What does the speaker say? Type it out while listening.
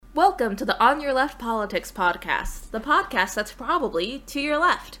Welcome to the On Your Left Politics podcast, the podcast that's probably to your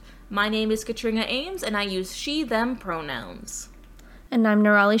left. My name is Katrina Eames, and I use she, them pronouns. And I'm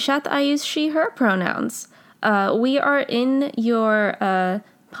Nirali, Sheth. I use she, her pronouns. We are in your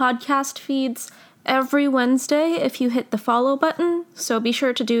podcast feeds every Wednesday if you hit the follow button, so be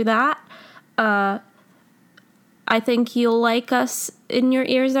sure to do that. I think you'll like us in your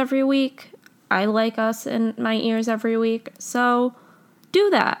ears every week. I like us in my ears every week, so do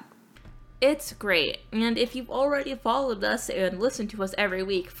that. It's great, and if you've already followed us and listened to us every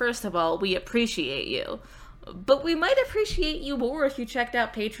week, first of all, we appreciate you. But we might appreciate you more if you checked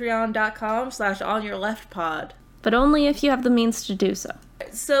out patreon.com/onyourleftpod. But only if you have the means to do so.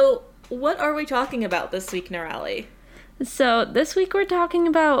 So, what are we talking about this week, Nirali? So, this week we're talking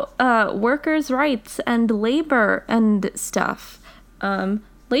about workers' rights and labor and stuff.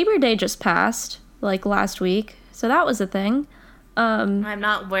 Labor Day just passed, like last week, so that was a thing. I'm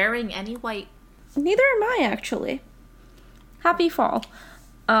not wearing any white. Neither am I, actually. Happy fall.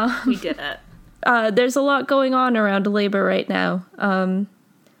 We did it. There's a lot going on around labor right now.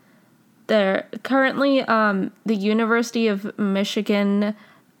 There currently, the University of Michigan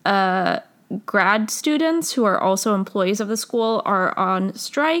grad students who are also employees of the school are on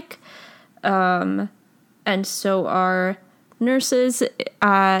strike, and so are nurses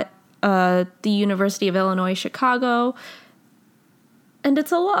at the University of Illinois Chicago. And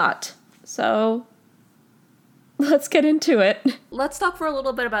it's a lot. So let's get into it. Let's talk for a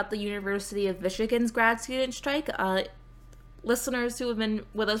little bit about the University of Michigan's grad student strike. Listeners who have been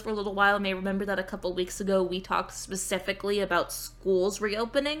with us for a little while may remember that a couple weeks ago we talked specifically about schools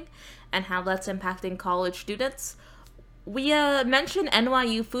reopening and how that's impacting college students. We mentioned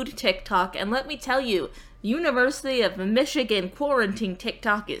NYU food TikTok, and let me tell you, University of Michigan quarantine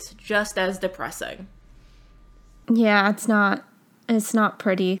TikTok is just as depressing. Yeah, it's not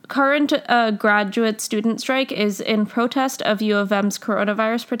pretty. Current graduate student strike is in protest of U of M's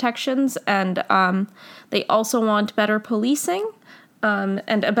coronavirus protections, and they also want better policing,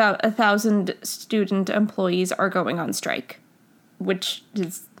 and about 1,000 student employees are going on strike, which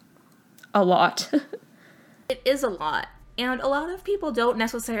is a lot. It is a lot, and a lot of people don't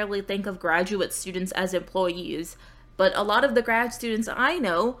necessarily think of graduate students as employees, but a lot of the grad students I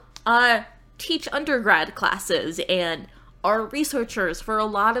know teach undergrad classes and are researchers for a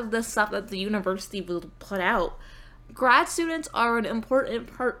lot of the stuff that the university will put out. Grad students are an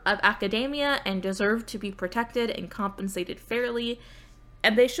important part of academia and deserve to be protected and compensated fairly,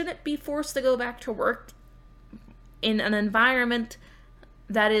 and they shouldn't be forced to go back to work in an environment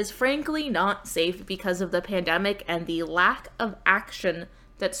that is frankly not safe because of the pandemic and the lack of action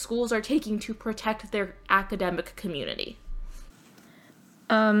that schools are taking to protect their academic community.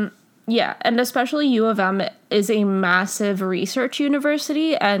 Yeah, and especially U of M is a massive research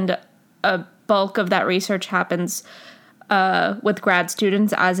university, and a bulk of that research happens with grad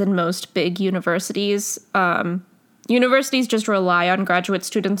students, as in most big universities. Universities just rely on graduate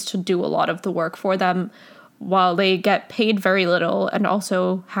students to do a lot of the work for them, while they get paid very little and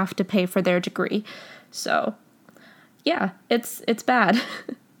also have to pay for their degree. So, yeah, it's bad.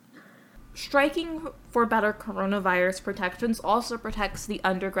 Striking for better coronavirus protections also protects the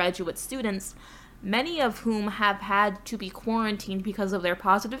undergraduate students, many of whom have had to be quarantined because of their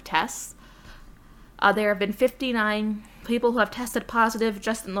positive tests. There have been 59 people who have tested positive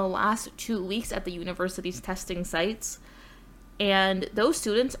just in the last 2 weeks at the university's testing sites. And those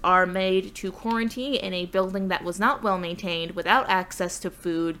students are made to quarantine in a building that was not well maintained, without access to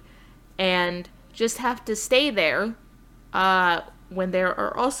food, and just have to stay there when there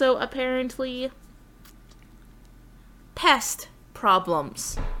are also apparently pest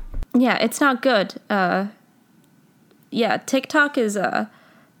problems. Yeah, it's not good. TikTok is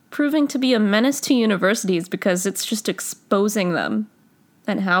proving to be a menace to universities because it's just exposing them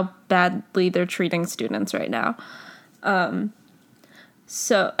and how badly they're treating students right now. It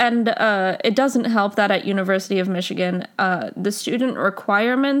doesn't help that at University of Michigan, the student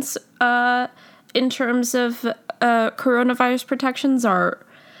requirements in terms of coronavirus protections are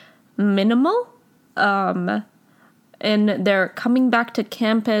minimal. And their coming back to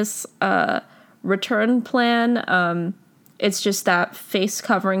campus return plan, it's just that face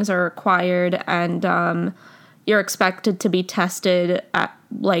coverings are required, and you're expected to be tested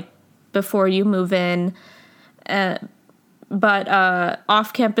before you move in. But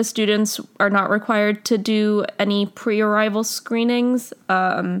off-campus students are not required to do any pre-arrival screenings.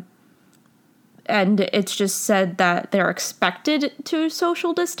 And it's just said that they're expected to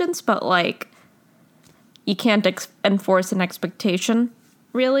social distance, but, you can't enforce an expectation,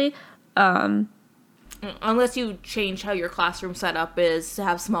 really. Unless you change how your classroom setup is to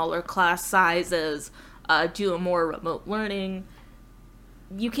have smaller class sizes, do more remote learning.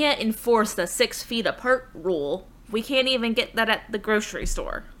 You can't enforce the 6 feet apart rule. We can't even get that at the grocery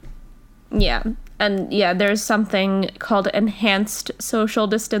store. Yeah. And yeah, there's something called enhanced social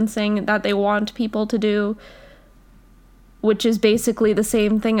distancing that they want people to do, which is basically the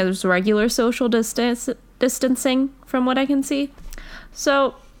same thing as regular social distancing, from what I can see.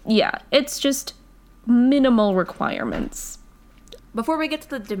 So, yeah, it's just minimal requirements. Before we get to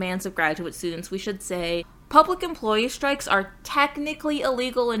the demands of graduate students, we should say public employee strikes are technically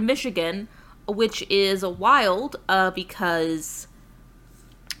illegal in Michigan, which is wild because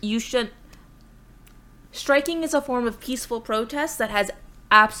you should... Striking is a form of peaceful protest that has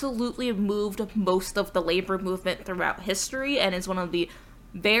absolutely moved most of the labor movement throughout history and is one of the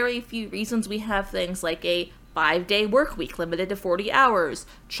very few reasons we have things like a 5-day work week limited to 40 hours,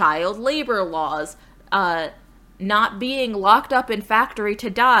 child labor laws, not being locked up in factory to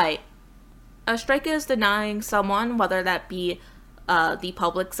die. A strike is denying someone, whether that be the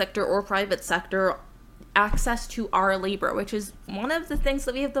public sector or private sector, access to our labor, which is one of the things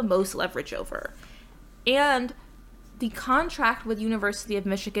that we have the most leverage over. And the contract with University of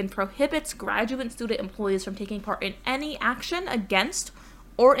Michigan prohibits graduate student employees from taking part in any action against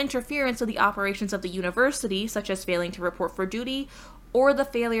or interference with the operations of the university, such as failing to report for duty or the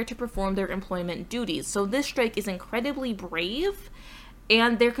failure to perform their employment duties. So this strike is incredibly brave,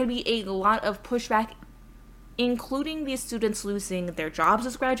 and there could be a lot of pushback, including these students losing their jobs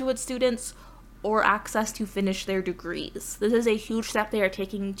as graduate students or access to finish their degrees. This is a huge step they are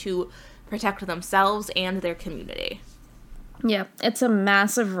taking to protect themselves and their community. Yeah, it's a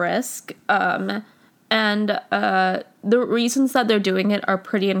massive risk. And the reasons that they're doing it are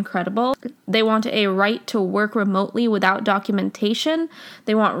pretty incredible. They want a right to work remotely without documentation.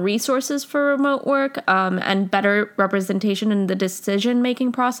 They want resources for remote work and better representation in the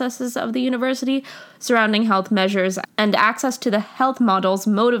decision-making processes of the university surrounding health measures and access to the health models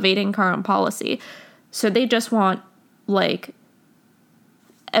motivating current policy. So they just want,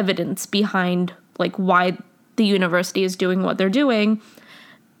 evidence behind, why the university is doing what they're doing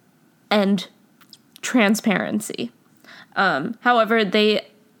and transparency. However,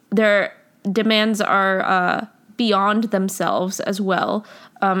 their demands are beyond themselves as well.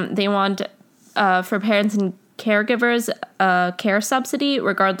 They want, for parents and caregivers, a care subsidy,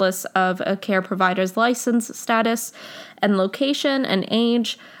 regardless of a care provider's license status and location and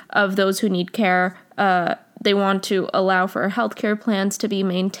age of those who need care. They want to allow for healthcare plans to be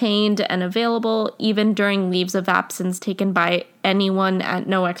maintained and available, even during leaves of absence taken by anyone at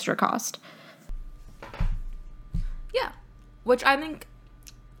no extra cost. Yeah, which I think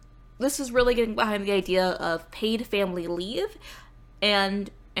this is really getting behind the idea of paid family leave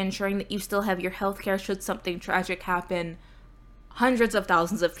and ensuring that you still have your health care should something tragic happen. Hundreds of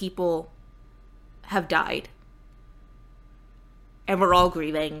thousands of people have died. And we're all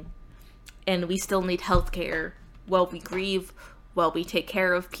grieving. And we still need health care while we grieve, while we take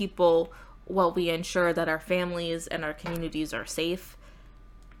care of people, while we ensure that our families and our communities are safe.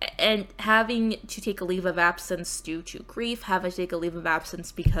 And having to take a leave of absence due to grief, having to take a leave of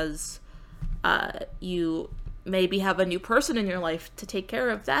absence because you maybe have a new person in your life to take care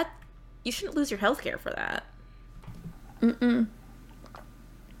of, that you shouldn't lose your health care for that.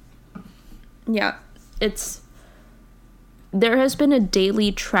 Yeah, there has been a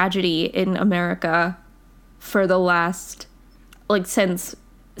daily tragedy in America for the last, since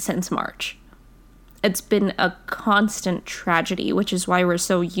March. It's been a constant tragedy, which is why we're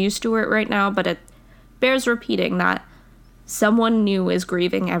so used to it right now, but it bears repeating that someone new is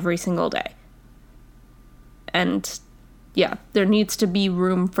grieving every single day. And, yeah, there needs to be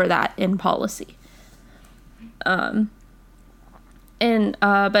room for that in policy. But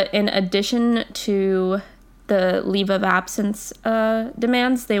in addition to the leave of absence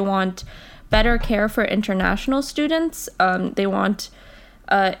demands, they want better care for international students. They want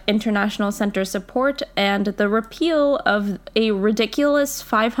international center support and the repeal of a ridiculous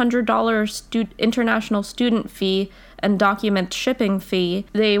 $500 international student fee and document shipping fee.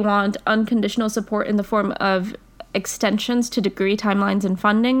 They want unconditional support in the form of extensions to degree timelines and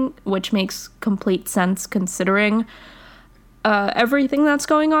funding, which makes complete sense considering everything that's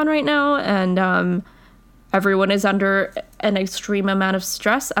going on right now, and everyone is under an extreme amount of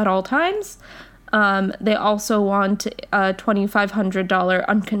stress at all times. They also want a $2,500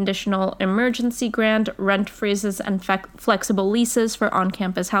 unconditional emergency grant, rent freezes, and flexible leases for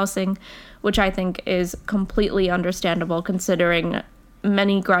on-campus housing, which I think is completely understandable considering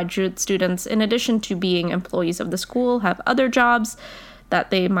many graduate students, in addition to being employees of the school, have other jobs that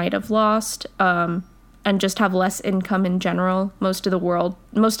they might have lost. and just have less income in general. Most of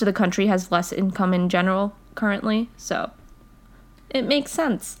the country has less income in general currently, so it makes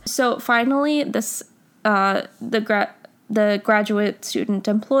sense. So finally, this the graduate student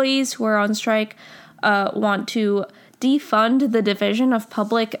employees who are on strike want to defund the Division of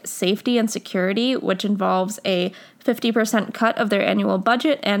Public Safety and Security, which involves a 50% cut of their annual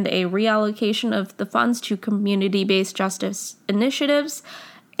budget and a reallocation of the funds to community-based justice initiatives.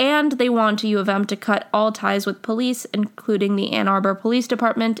 And they want U of M to cut all ties with police, including the Ann Arbor Police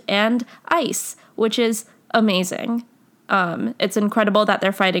Department and ICE, which is amazing. It's incredible that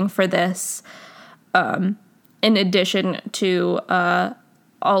they're fighting for this, in addition to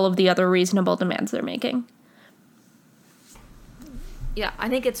all of the other reasonable demands they're making. Yeah, I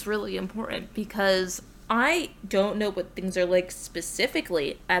think it's really important because I don't know what things are like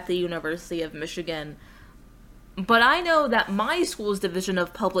specifically at the University of Michigan, but I know that my school's Division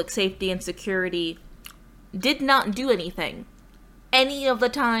of Public Safety and Security did not do anything. Any of the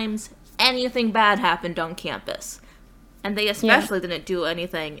times anything bad happened on campus. And they especially didn't do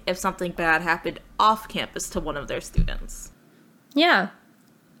anything if something bad happened off campus to one of their students. Yeah.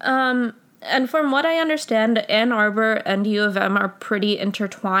 And from what I understand, Ann Arbor and U of M are pretty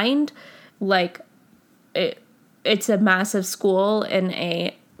intertwined. Like, it's a massive school in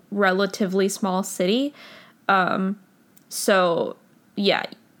a relatively small city. So, yeah,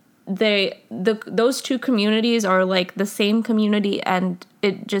 those two communities are like the same community, and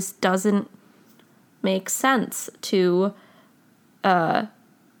it just doesn't make sense to,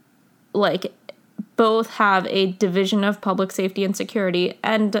 both have a Division of Public Safety and Security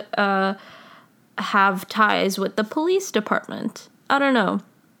and have ties with the police department. I don't know.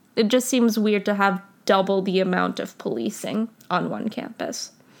 It just seems weird to have double the amount of policing on one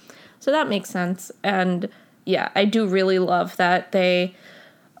campus. So that makes sense. And yeah, I do really love that they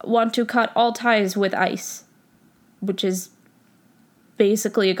want to cut all ties with ICE, which is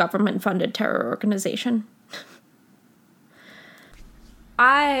basically a government-funded terror organization.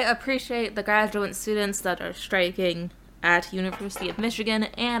 I appreciate the graduate students that are striking at University of Michigan,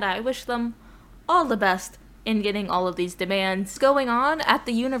 and I wish them all the best in getting all of these demands going on at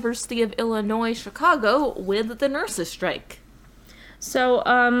the University of Illinois, Chicago with the nurses' strike. So,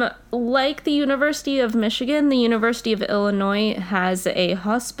 like the University of Michigan, the University of Illinois has a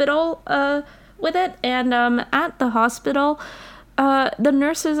hospital with it, and at the hospital, the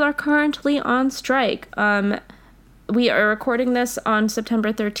nurses are currently on strike. We are recording this on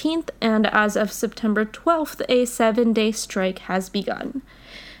September 13th, and as of September 12th, a 7-day strike has begun.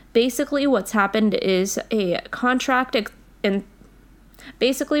 Basically, what's happened is a contract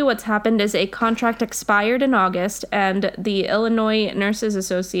expired in August, and the Illinois Nurses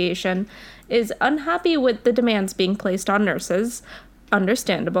Association is unhappy with the demands being placed on nurses,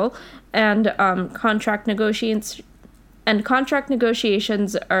 understandable, and contract negotiations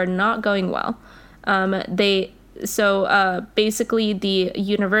are not going well. Basically, the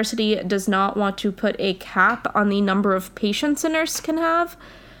university does not want to put a cap on the number of patients a nurse can have,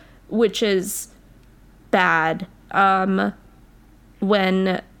 which is bad.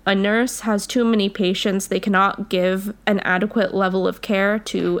 When a nurse has too many patients, they cannot give an adequate level of care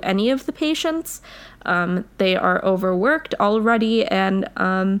to any of the patients. They are overworked already, and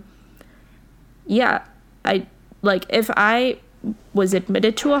if I was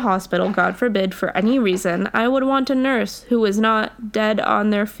admitted to a hospital, God forbid, for any reason, I would want a nurse who is not dead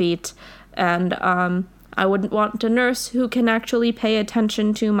on their feet, and I wouldn't want a nurse who can actually pay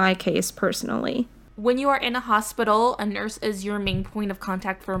attention to my case personally. When you are in a hospital, a nurse is your main point of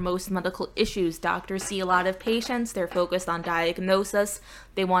contact for most medical issues. Doctors see a lot of patients, they're focused on diagnosis,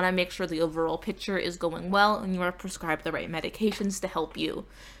 they want to make sure the overall picture is going well, and you are prescribed the right medications to help you.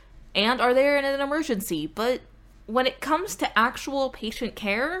 And are there in an emergency, but when it comes to actual patient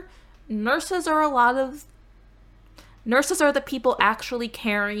care, nurses are the people actually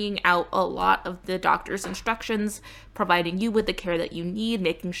carrying out a lot of the doctor's instructions, providing you with the care that you need,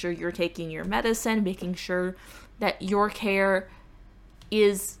 making sure you're taking your medicine, making sure that your care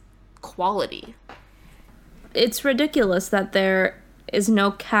is quality. It's ridiculous that there is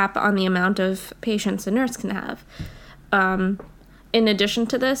no cap on the amount of patients a nurse can have. In addition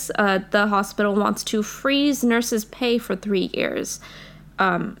to this, the hospital wants to freeze nurses' pay for 3 years.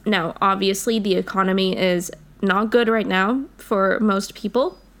 Now, obviously, the economy is not good right now for most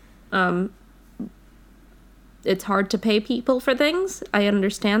people. It's hard to pay people for things. I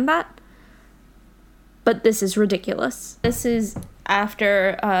understand that. But this is ridiculous. This is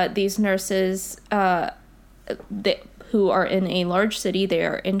after these nurses, who are in a large city, they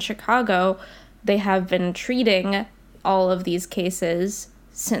are in Chicago, they have been treating all of these cases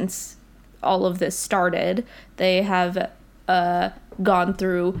since all of this started. They have gone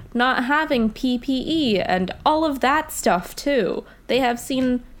through not having PPE and all of that stuff too. They have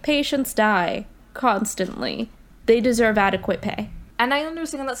seen patients die constantly. They deserve adequate pay. And I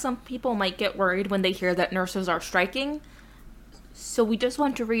understand that some people might get worried when they hear that nurses are striking. So we just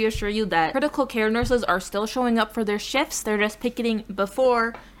want to reassure you that critical care nurses are still showing up for their shifts. They're just picketing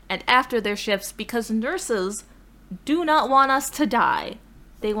before and after their shifts because nurses do not want us to die.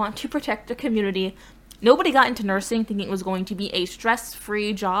 They want to protect the community. Nobody got into nursing thinking it was going to be a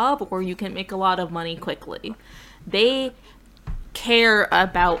stress-free job where you can make a lot of money quickly. They care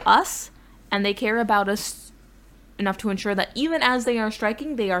about us, and they care about us enough to ensure that even as they are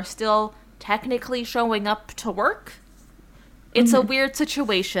striking, they are still technically showing up to work. It's a weird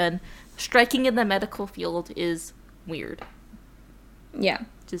situation. Striking in the medical field is weird. Yeah.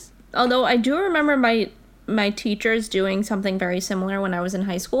 Although I do remember my teachers doing something very similar when I was in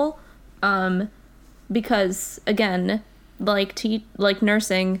high school. Because, again, like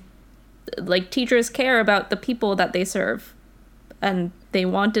nursing, like teachers care about the people that they serve. And they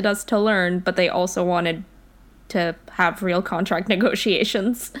wanted us to learn, but they also wanted to have real contract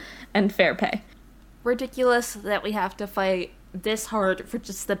negotiations and fair pay. Ridiculous that we have to fight this hard for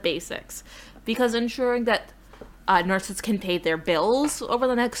just the basics. Because ensuring that nurses can pay their bills over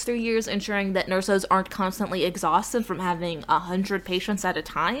the next 3 years, ensuring that nurses aren't constantly exhausted from having 100 patients at a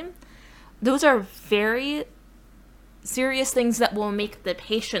time, those are very serious things that will make the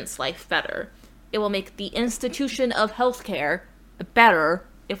patient's life better. It will make the institution of healthcare better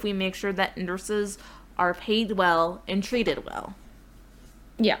if we make sure that nurses are paid well and treated well.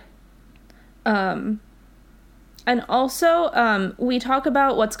 Yeah. And also, we talk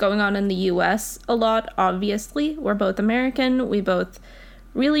about what's going on in the U.S. a lot, obviously. We're both American. We both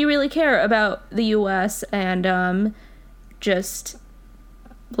really, really care about the U.S. and just,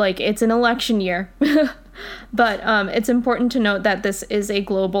 like, it's an election year. But it's important to note that this is a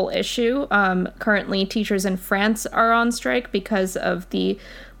global issue. Currently, teachers in France are on strike because of the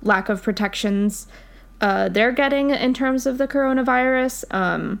lack of protections they're getting in terms of the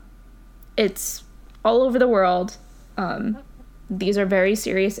coronavirus. It's all over the world. These are very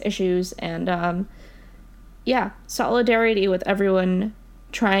serious issues, and solidarity with everyone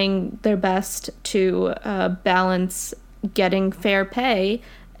trying their best to balance getting fair pay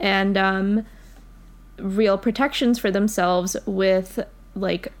and real protections for themselves with,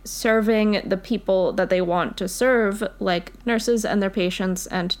 like, serving the people that they want to serve, like nurses and their patients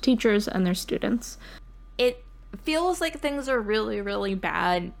and teachers and their students. It feels like things are really, really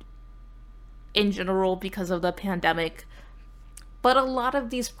bad in general because of the pandemic, but a lot of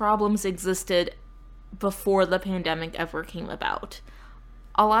these problems existed before the pandemic ever came about.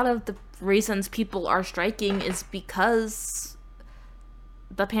 A lot of the reasons people are striking is because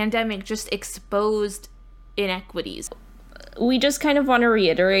the pandemic just exposed inequities. We just kind of want to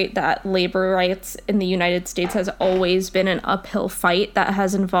reiterate that labor rights in the United States has always been an uphill fight that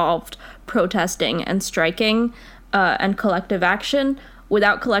has involved protesting and striking and collective action.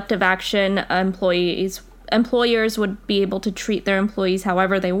 Without collective action, employers would be able to treat their employees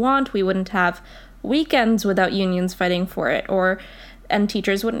however they want. We wouldn't have weekends without unions fighting for it, and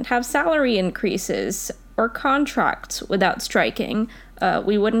teachers wouldn't have salary increases or contracts without striking.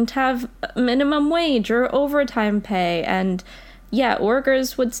 We wouldn't have minimum wage or overtime pay, and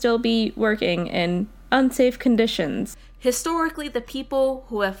workers would still be working in unsafe conditions. Historically, the people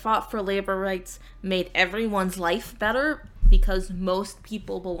who have fought for labor rights made everyone's life better because most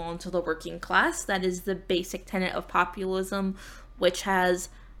people belong to the working class. That is the basic tenet of populism, which has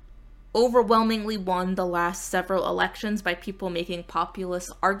overwhelmingly won the last several elections by people making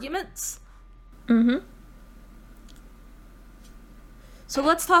populist arguments. So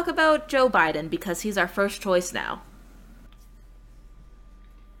let's talk about Joe Biden, because he's our first choice now.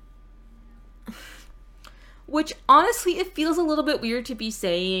 Which, honestly, it feels a little bit weird to be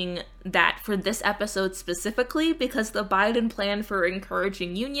saying that for this episode specifically, because the Biden plan for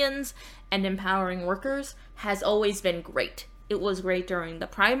encouraging unions and empowering workers has always been great. It was great during the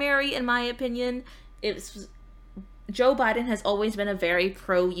primary, in my opinion. Joe Biden has always been a very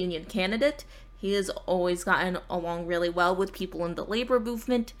pro-union candidate. He has always gotten along really well with people in the labor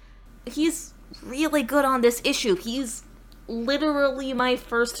movement. He's really good on this issue. He's literally my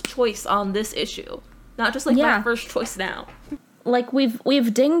first choice on this issue. Not just my first choice now. Like,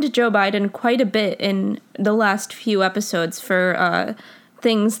 we've dinged Joe Biden quite a bit in the last few episodes for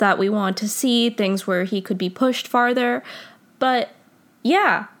things that we want to see, things where he could be pushed farther. But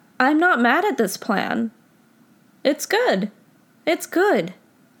I'm not mad at this plan. It's good. It's good.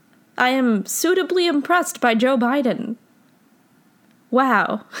 I am suitably impressed by Joe Biden.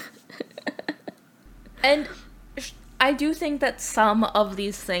 Wow. And I do think that some of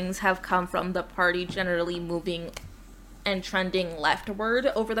these things have come from the party generally moving and trending leftward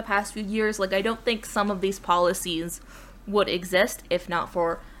over the past few years. Like, I don't think some of these policies would exist if not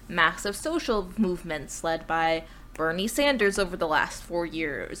for massive social movements led by Bernie Sanders over the last 4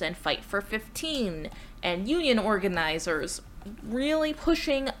 years, and Fight for 15, and union organizers really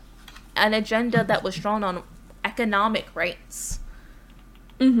pushing an agenda that was drawn on economic rights.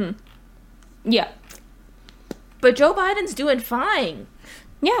 Mm-hmm. Yeah. But Joe Biden's doing fine.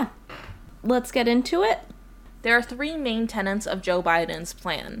 Yeah. Let's get into it. There are 3 main tenets of Joe Biden's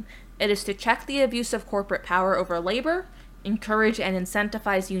plan. It is to check the abuse of corporate power over labor, encourage and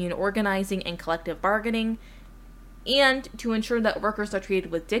incentivize union organizing and collective bargaining, and to ensure that workers are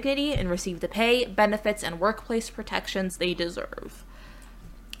treated with dignity and receive the pay, benefits, and workplace protections they deserve.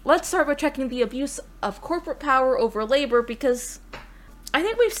 Let's start with checking the abuse of corporate power over labor, because I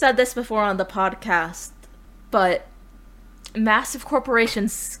think we've said this before on the podcast, but massive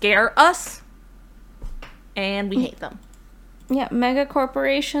corporations scare us, and we hate them. Yeah, mega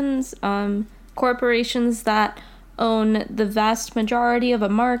corporations, corporations that own the vast majority of a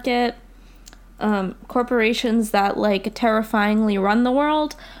market, corporations that, like, terrifyingly run the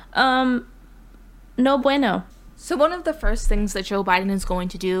world, no bueno. So one of the first things that Joe Biden is going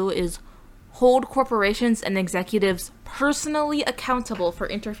to do is hold corporations and executives personally accountable for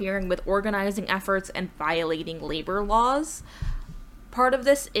interfering with organizing efforts and violating labor laws. Part of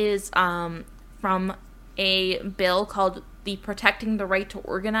this is from a bill called the Protecting the Right to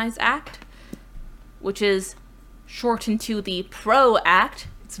Organize Act, which is shortened to the PRO Act.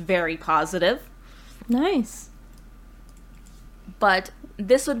 It's very positive. Nice. But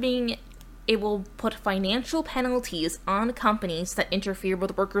this would mean it will put financial penalties on companies that interfere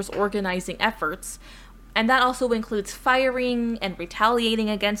with workers' organizing efforts, and that also includes firing and retaliating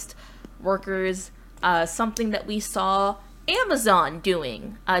against workers, something that we saw Amazon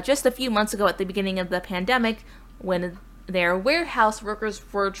doing just a few months ago at the beginning of the pandemic, when their warehouse workers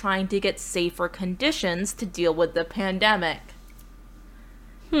were trying to get safer conditions to deal with the pandemic.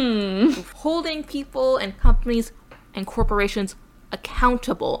 Holding people and companies and corporations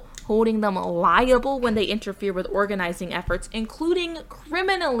accountable, holding them liable when they interfere with organizing efforts, including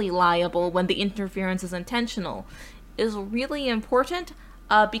criminally liable when the interference is intentional, is really important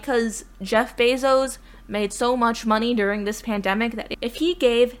because Jeff Bezos made so much money during this pandemic that if he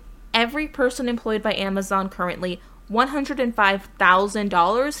gave every person employed by Amazon currently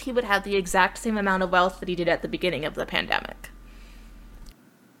 $105,000, he would have the exact same amount of wealth that he did at the beginning of the pandemic.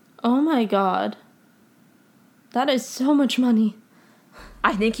 Oh my god. That is so much money.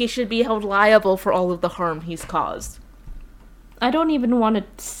 I think he should be held liable for all of the harm he's caused. I don't even want to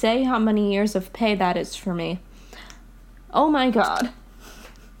say how many years of pay that is for me. Oh my god.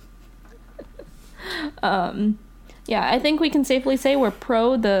 Yeah, I think we can safely say we're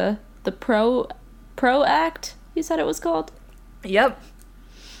pro the PRO Act, you said it was called? Yep.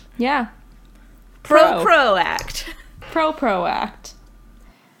 Yeah. PRO Act. PRO Act.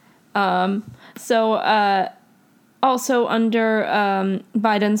 Also under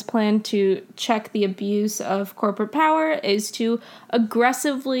Biden's plan to check the abuse of corporate power is to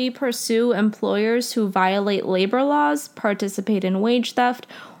aggressively pursue employers who violate labor laws, participate in wage theft,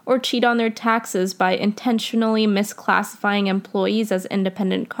 or cheat on their taxes by intentionally misclassifying employees as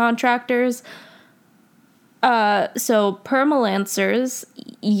independent contractors. So permalancers,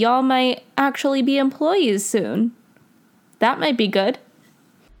 y'all might actually be employees soon. That might be good.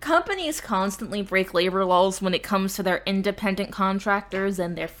 Companies constantly break labor laws when it comes to their independent contractors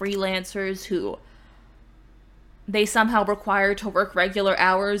and their freelancers who they somehow require to work regular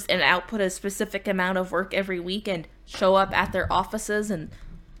hours and output a specific amount of work every week and show up at their offices and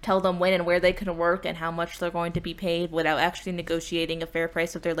tell them when and where they can work and how much they're going to be paid without actually negotiating a fair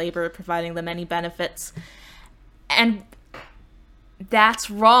price of their labor, providing them any benefits. And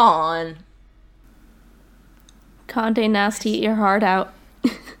that's wrong. Condé Nast, eat your heart out.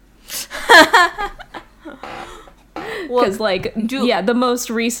 Because, the most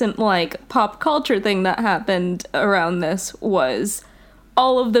recent, pop culture thing that happened around this was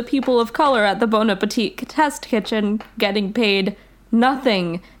all of the people of color at the Bon Appetit test kitchen getting paid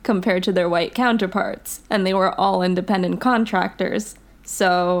nothing compared to their white counterparts, and they were all independent contractors.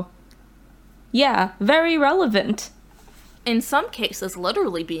 So, yeah, very relevant. In some cases,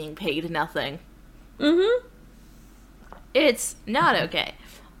 literally being paid nothing. Mm-hmm. It's not okay.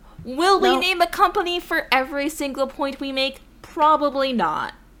 Will we name a company for every single point we make? Probably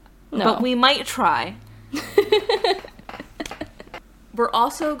not. No. But we might try. We're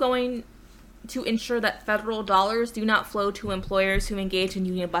also going to ensure that federal dollars do not flow to employers who engage in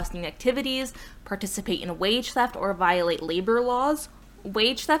union-busting activities, participate in wage theft, or violate labor laws.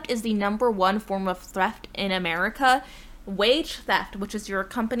 Wage theft is the #1 form of theft in America. Wage theft, which is your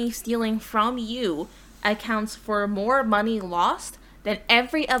company stealing from you, accounts for more money lost than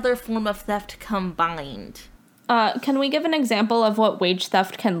every other form of theft combined. Can we give an example of what wage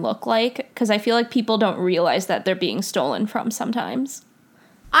theft can look like? Because I feel like people don't realize that they're being stolen from sometimes.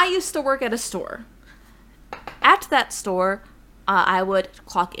 I used to work at a store. At that store, I would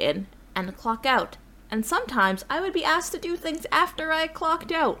clock in and clock out. And sometimes I would be asked to do things after I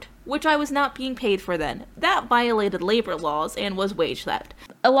clocked out, which I was not being paid for then. That violated labor laws and was wage theft.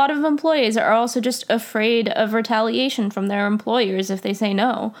 A lot of employees are also just afraid of retaliation from their employers if they say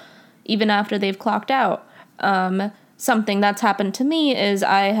no, even after they've clocked out. Something that's happened to me is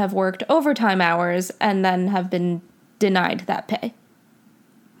I have worked overtime hours and then have been denied that pay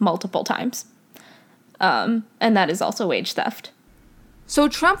multiple times. And that is also wage theft. So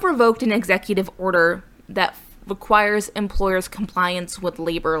Trump revoked an executive order that requires employers' compliance with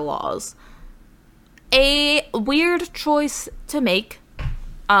labor laws. A weird choice to make.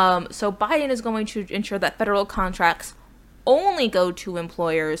 So Biden is going to ensure that federal contracts only go to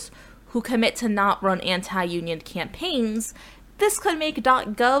employers who commit to not run anti-union campaigns. This could make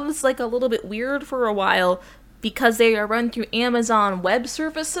 .govs like a little bit weird for a while because they are run through Amazon Web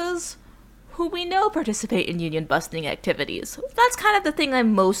Services, who we know participate in union-busting activities. That's kind of the thing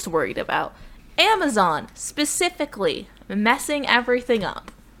I'm most worried about. Amazon, specifically, messing everything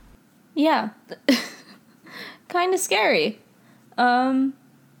up. Yeah. Kind of scary.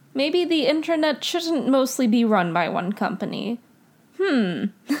 Maybe the internet shouldn't mostly be run by one company.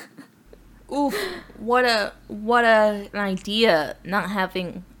 Oof, what an idea, not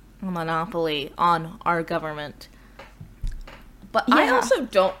having a monopoly on our government. But yeah.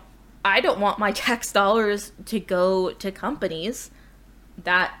 I don't want my tax dollars to go to companies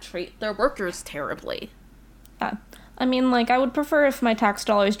that treat their workers terribly. Yeah. I mean, I would prefer if my tax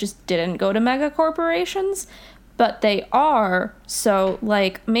dollars just didn't go to mega corporations, but they are, so,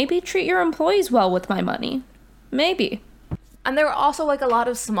 maybe treat your employees well with my money. Maybe. And there are also, a lot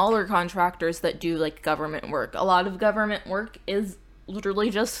of smaller contractors that do, government work. A lot of government work is literally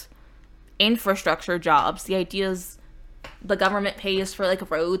just infrastructure jobs. The idea is the government pays for,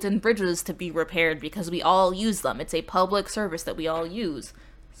 roads and bridges to be repaired because we all use them. It's a public service that we all use.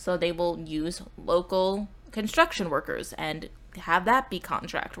 So they will use local construction workers and have that be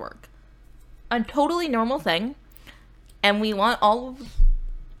contract work. A totally normal thing. And we want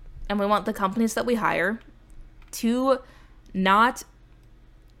the companies that we hire to not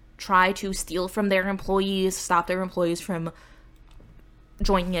try to steal from their employees, stop their employees from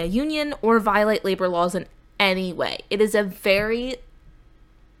joining a union, or violate labor laws in any way. It is a very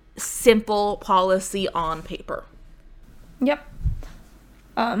simple policy on paper. Yep.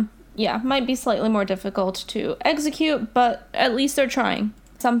 Yeah, might be slightly more difficult to execute, but at least they're trying.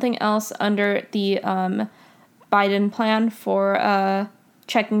 Something else under the Biden plan for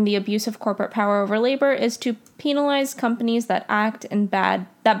checking the abuse of corporate power over labor is to penalize companies that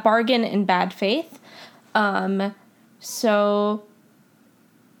bargain in bad faith. So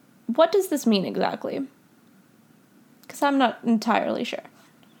what does this mean exactly? Because I'm not entirely sure.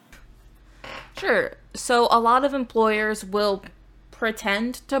 Sure. So a lot of employers will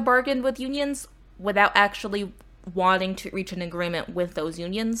pretend to bargain with unions without actually wanting to reach an agreement with those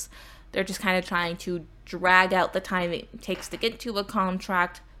unions. They're just kind of trying to drag out the time it takes to get to a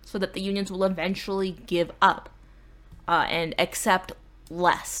contract so that the unions will eventually give up and accept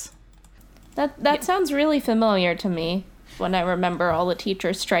less. That sounds really familiar to me when I remember all the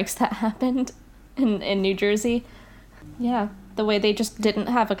teacher strikes that happened in New Jersey. Yeah, the way they just didn't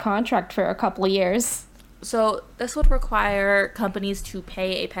have a contract for a couple of years. So this would require companies to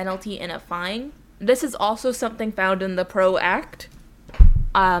pay a penalty and a fine. This is also something found in the PRO Act,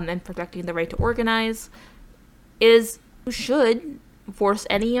 and protecting the right to organize, is should force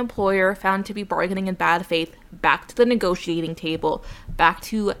any employer found to be bargaining in bad faith back to the negotiating table, back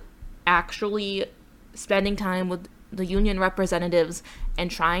to actually spending time with the union representatives and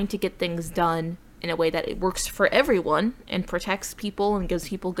trying to get things done in a way that it works for everyone and protects people and gives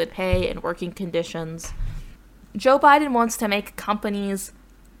people good pay and working conditions. Joe Biden wants to make companies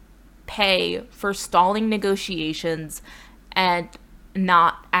pay for stalling negotiations and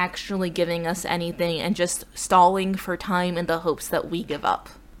not actually giving us anything and just stalling for time in the hopes that we give up.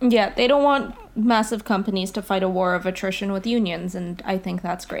 Yeah, they don't want massive companies to fight a war of attrition with unions, and I think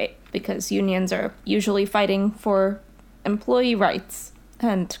that's great, because unions are usually fighting for employee rights,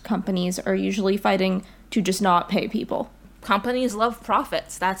 and companies are usually fighting to just not pay people. Companies love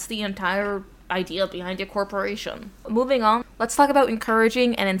profits. That's the entire idea behind a corporation. Moving on, let's talk about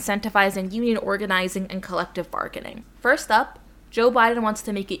encouraging and incentivizing union organizing and collective bargaining. First up, Joe Biden wants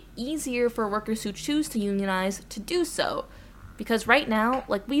to make it easier for workers who choose to unionize to do so. Because right now,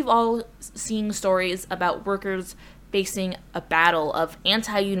 like, we've all seen stories about workers facing a battle of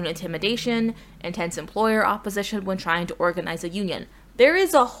anti-union intimidation, intense employer opposition when trying to organize a union. There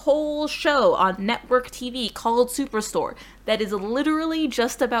is a whole show on network TV called Superstore that is literally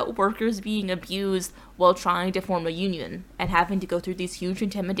just about workers being abused while trying to form a union and having to go through these huge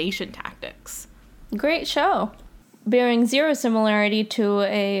intimidation tactics. Great show. Bearing zero similarity to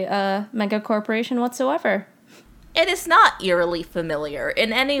a mega corporation whatsoever. It is not eerily familiar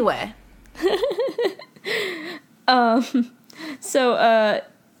in any way. Joe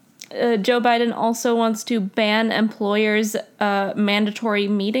Biden also wants to ban employers' mandatory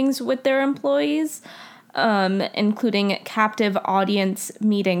meetings with their employees, including captive audience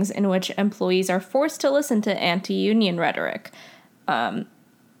meetings in which employees are forced to listen to anti-union rhetoric. A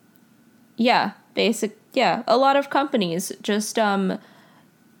lot of companies just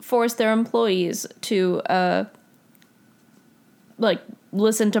force their employees to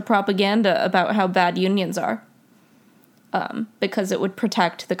listen to propaganda about how bad unions are. Because it would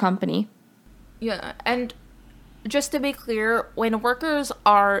protect the company. Yeah, and just to be clear, when workers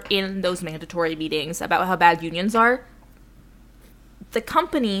are in those mandatory meetings about how bad unions are, the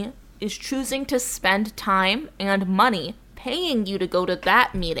company is choosing to spend time and money paying you to go to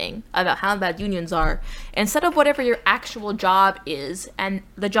that meeting about how bad unions are, instead of whatever your actual job is, and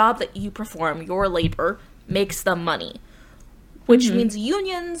the job that you perform, your labor, makes them money. Which means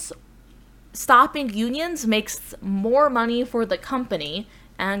stopping unions makes more money for the company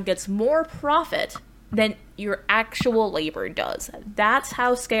and gets more profit than your actual labor does. That's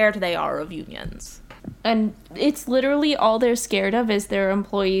how scared they are of unions. And it's literally all they're scared of is their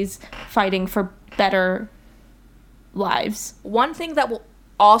employees fighting for better lives. One thing that will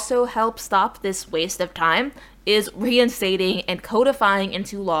also help stop this waste of time is reinstating and codifying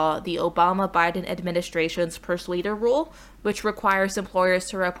into law the Obama-Biden administration's Persuader Rule, which requires employers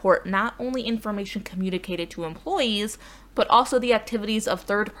to report not only information communicated to employees, but also the activities of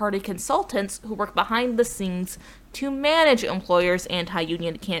third-party consultants who work behind the scenes to manage employers'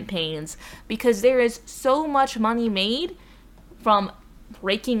 anti-union campaigns, because there is so much money made from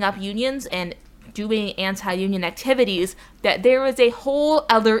breaking up unions and doing anti-union activities that there is a whole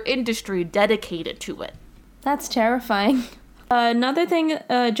other industry dedicated to it. That's terrifying. Another thing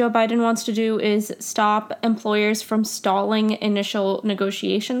Joe Biden wants to do is stop employers from stalling initial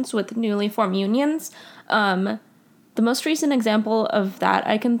negotiations with newly formed unions. The most recent example of that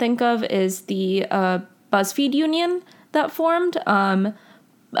I can think of is the BuzzFeed union that formed.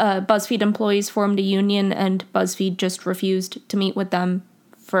 BuzzFeed employees formed a union, and BuzzFeed just refused to meet with them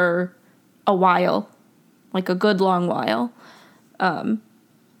for a while, like a good long while.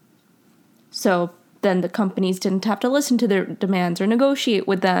 So then the companies didn't have to listen to their demands or negotiate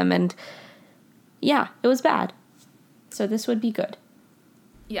with them, and yeah, it was bad. So this would be good.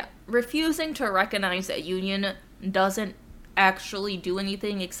 Yeah, refusing to recognize a union doesn't actually do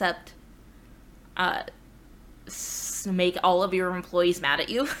anything except make all of your employees mad at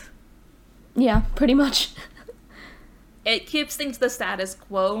you. Yeah, pretty much. It keeps things the status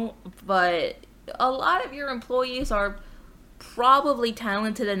quo, but a lot of your employees are probably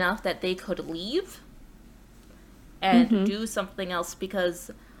talented enough that they could leave and do something else,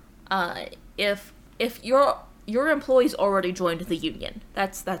 because if your employees already joined the union,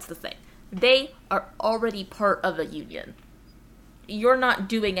 that's the thing. They are already part of a union. You're not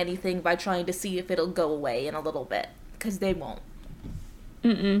doing anything by trying to see if it'll go away in a little bit, because they won't.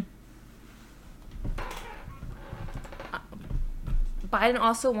 Biden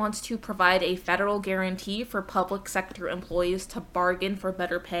also wants to provide a federal guarantee for public sector employees to bargain for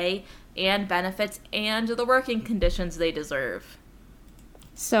better pay and benefits and the working conditions they deserve.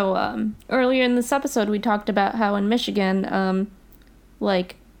 So, earlier in this episode, we talked about how in Michigan,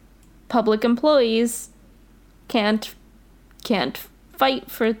 public employees can't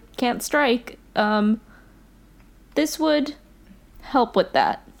strike. This would help with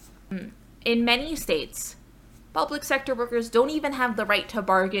that. In many states, public sector workers don't even have the right to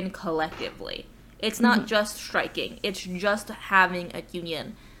bargain collectively. It's not just striking, it's just having a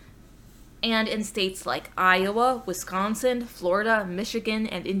union. And in states like Iowa, Wisconsin, Florida, Michigan,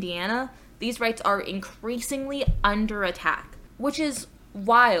 and Indiana, these rights are increasingly under attack, which is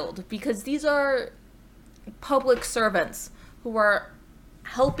wild because these are public servants who are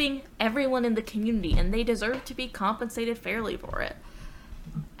helping everyone in the community, and they deserve to be compensated fairly for it.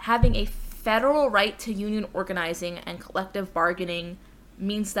 Having a federal right to union organizing and collective bargaining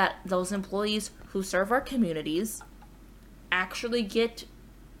means that those employees who serve our communities actually get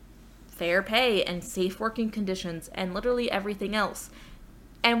fair pay and safe working conditions and literally everything else.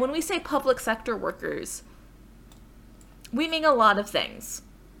 And when we say public sector workers, we mean a lot of things.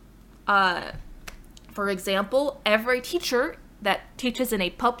 For example, every teacher that teaches in a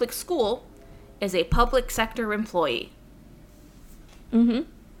public school is a public sector employee. Mm-hmm.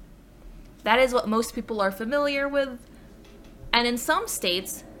 That is what most people are familiar with. And in some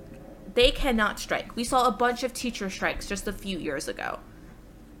states, they cannot strike. We saw a bunch of teacher strikes just a few years ago.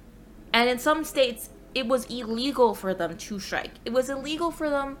 And in some states, it was illegal for them to strike. It was illegal for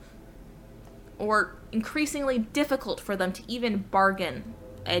them, or increasingly difficult for them to even bargain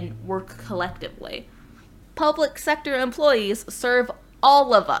and work collectively. Public sector employees serve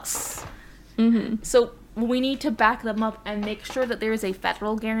all of us. Mm-hmm. So we need to back them up and make sure that there is a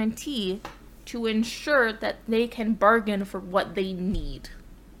federal guarantee to ensure that they can bargain for what they need.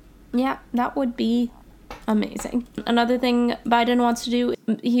 Yeah, that would be amazing. Another thing Biden wants to do,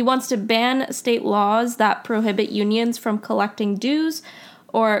 he wants to ban state laws that prohibit unions from collecting dues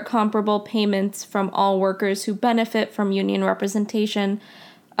or comparable payments from all workers who benefit from union representation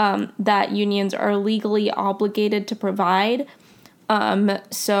that unions are legally obligated to provide.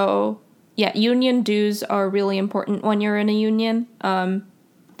 Union dues are really important when you're in a union.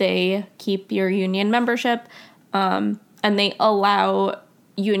 They keep your union membership, and they allow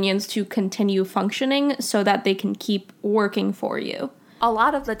unions to continue functioning so that they can keep working for you. A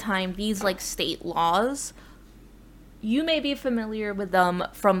lot of the time, these state laws, you may be familiar with them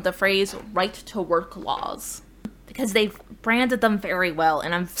from the phrase right to work laws, because they've branded them very well,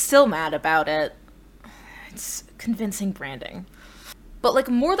 and I'm still mad about it. It's convincing branding. But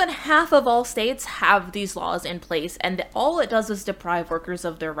more than half of all states have these laws in place, and all it does is deprive workers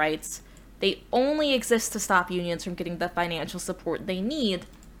of their rights. They only exist to stop unions from getting the financial support they need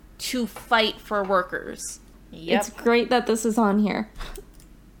to fight for workers. Yep. It's great that this is on here,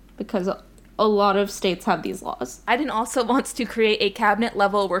 because a lot of states have these laws. Biden also wants to create a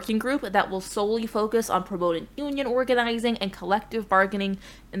cabinet-level working group that will solely focus on promoting union organizing and collective bargaining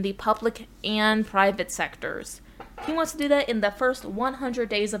in the public and private sectors. He wants to do that in the first 100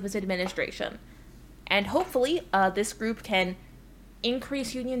 days of his administration. And hopefully, this group can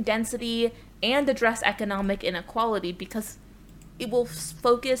increase union density and address economic inequality, because it will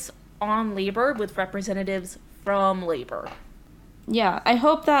focus on labor with representatives from labor. Yeah, I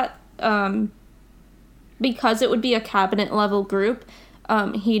hope that because it would be a cabinet-level group,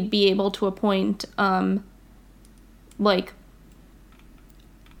 he'd be able to appoint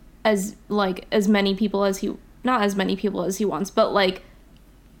as many people as he... Not as many people as he wants, but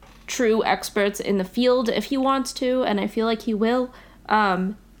true experts in the field if he wants to, and I feel like he will.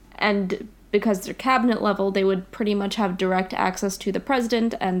 And because they're cabinet level, they would pretty much have direct access to the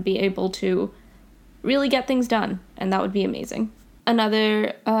president and be able to really get things done, and that would be amazing.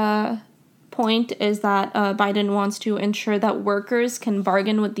 Another point is that Biden wants to ensure that workers can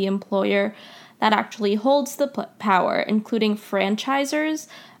bargain with the employer that actually holds the power, including franchisors,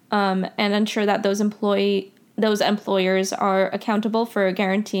 and ensure that those employers are accountable for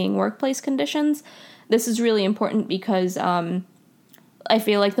guaranteeing workplace conditions. This is really important because I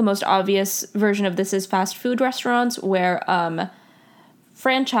feel like the most obvious version of this is fast food restaurants, where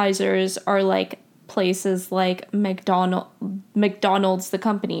franchisors are places like McDonald's the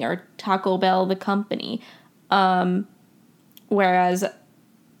company, or Taco Bell the company, whereas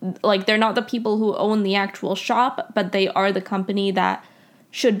they're not the people who own the actual shop, but they are the company that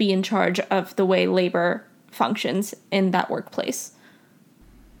should be in charge of the way labor functions in that workplace.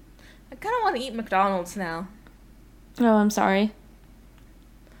 I kind of want to eat McDonald's now. Oh, I'm sorry.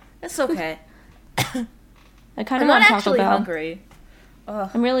 It's okay. I kind of want Taco Bell. I'm hungry. Ugh.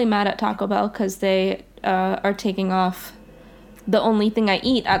 I'm really mad at Taco Bell because they are taking off the only thing I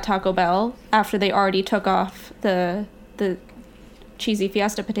eat at Taco Bell after they already took off the cheesy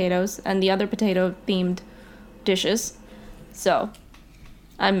Fiesta potatoes and the other potato-themed dishes. So,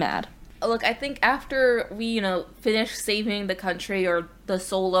 I'm mad. Look, I think after we, finish saving the country or the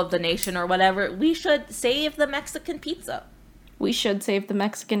soul of the nation or whatever, we should save the Mexican pizza. We should save the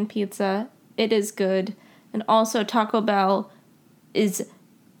Mexican pizza. It is good. And also, Taco Bell is,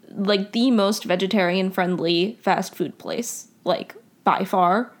 the most vegetarian-friendly fast food place. By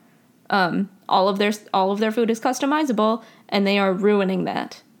far. All of their food is customizable, and they are ruining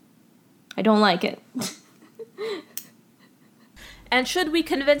that. I don't like it. And should we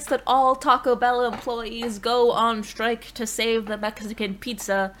convince that all Taco Bell employees go on strike to save the Mexican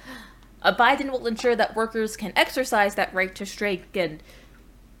pizza, Biden will ensure that workers can exercise that right to strike and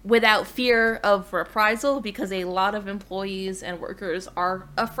without fear of reprisal, because a lot of employees and workers are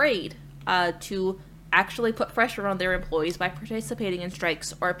afraid to actually put pressure on their employees by participating in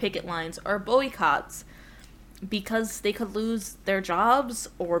strikes or picket lines or boycotts, because they could lose their jobs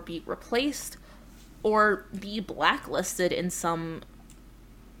or be replaced or be blacklisted in some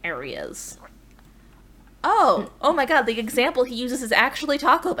areas. Oh my god, the example he uses is actually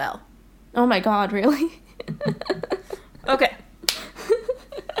Taco Bell. Oh my god, really? Okay.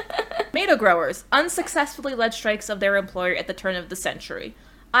 Tomato growers unsuccessfully led strikes of their employer at the turn of the century.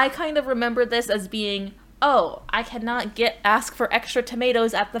 I kind of remember this as being, oh, I cannot ask for extra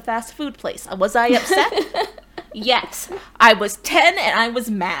tomatoes at the fast food place. Was I upset? Yes. I was 10 and I was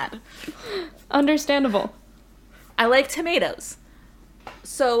mad. Understandable. I like tomatoes.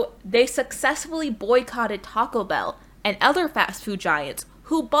 So they successfully boycotted Taco Bell and other fast food giants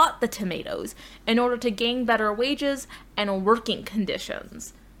who bought the tomatoes in order to gain better wages and working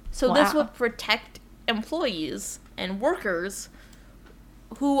conditions. So This would protect employees and workers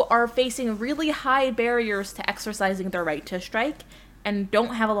who are facing really high barriers to exercising their right to strike and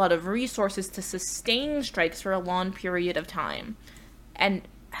don't have a lot of resources to sustain strikes for a long period of time, and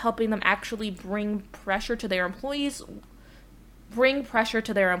helping them actually bring pressure to their employees, bring pressure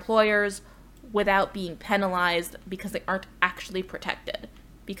to their employers without being penalized because they aren't actually protected,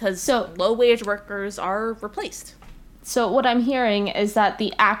 because low-wage workers are replaced. So what I'm hearing is that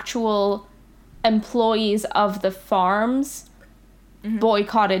the actual employees of the farms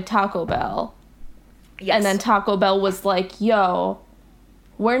boycotted Taco Bell. Yes. And then Taco Bell was like, yo,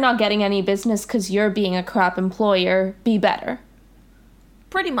 we're not getting any business because you're being a crap employer. Be better.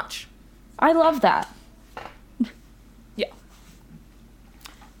 Pretty much. I love that. Yeah.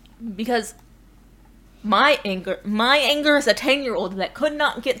 Because my anger as a 10-year-old that could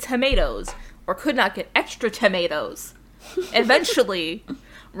not get tomatoes or could not get extra tomatoes eventually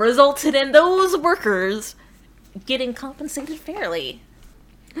resulted in those workers getting compensated fairly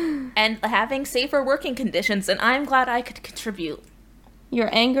and having safer working conditions, and I'm glad I could contribute. Your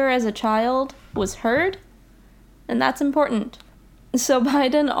anger as a child was heard, and that's important. So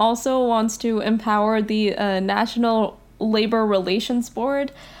Biden also wants to empower the National Labor Relations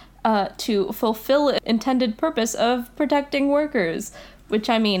Board to fulfill the intended purpose of protecting workers, which,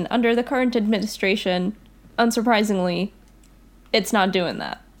 I mean, under the current administration, unsurprisingly, it's not doing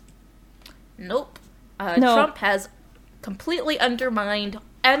that. Nope. No. Trump has completely undermined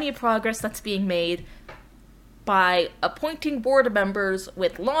any progress that's being made by appointing board members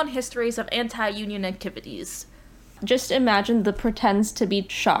with long histories of anti-union activities. Just imagine the pretends to be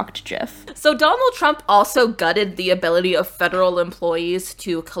shocked gif. So Donald Trump also gutted the ability of federal employees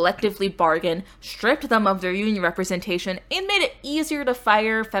to collectively bargain, stripped them of their union representation, and made it easier to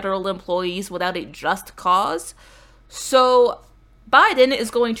fire federal employees without a just cause. So Biden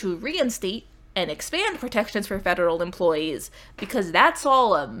is going to reinstate and expand protections for federal employees, because that's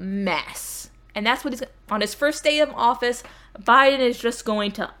all a mess. And that's what on his first day of office, Biden is just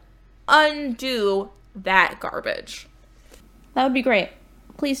going to undo that garbage. That would be great.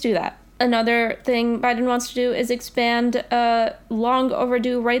 Please do that. Another thing Biden wants to do is expand long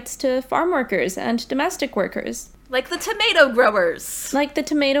overdue rights to farm workers and domestic workers. Like the tomato growers. Like the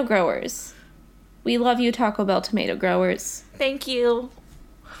tomato growers. We love you, Taco Bell tomato growers. Thank you.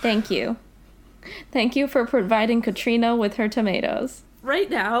 Thank you. Thank you for providing Katrina with her tomatoes.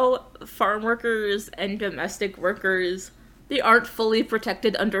 Right now, farm workers and domestic workers, they aren't fully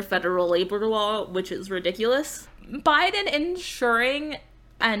protected under federal labor law, which is ridiculous. Biden ensuring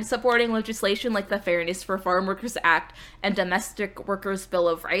and supporting legislation like the Fairness for Farm Workers Act and Domestic Workers Bill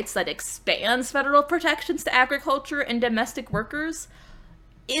of Rights that expands federal protections to agriculture and domestic workers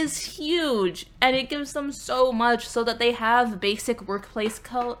is huge, and it gives them so much so that they have basic workplace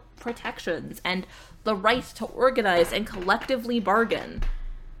protections and the right to organize and collectively bargain.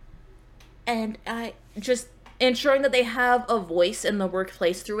 And just ensuring that they have a voice in the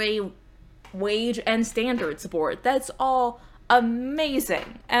workplace through a wage and standards board. That's all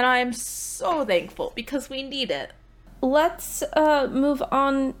amazing, and I'm so thankful because we need it. Let's move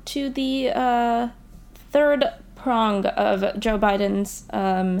on to the third prong of Joe Biden's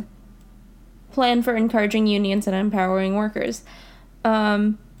plan for encouraging unions and empowering workers.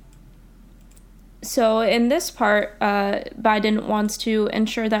 So in this part, Biden wants to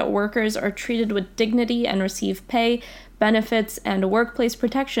ensure that workers are treated with dignity and receive pay, benefits, and workplace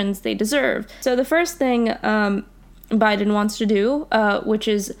protections they deserve. So the first thing Biden wants to do, which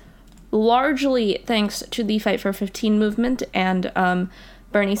is largely thanks to the Fight for 15 movement and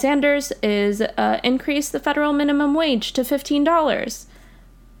Bernie Sanders, is increase the federal minimum wage to $15.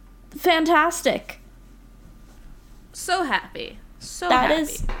 Fantastic. So happy. So That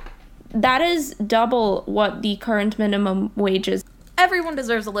happy. that is double what the current minimum wage is. Everyone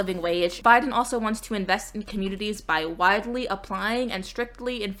deserves a living wage. Biden also wants to invest in communities by widely applying and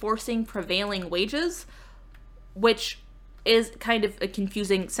strictly enforcing prevailing wages, which is kind of a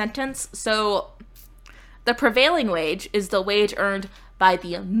confusing sentence. So, the prevailing wage is the wage earned by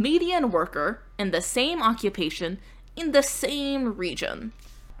the median worker in the same occupation in the same region.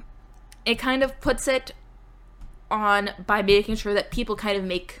 It kind of puts it on by making sure that people kind of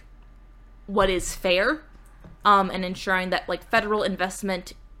make what is fair, and ensuring that like federal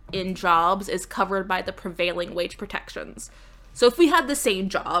investment in jobs is covered by the prevailing wage protections. So if we had the same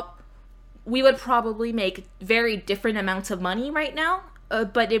job, we would probably make very different amounts of money right now,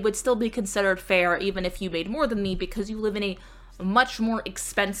 but it would still be considered fair even if you made more than me, because you live in a much more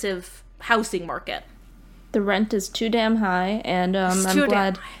expensive housing market. The rent is too damn high, and I'm Too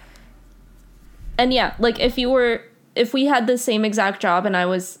glad. damn high. And yeah, like if we had the same exact job and I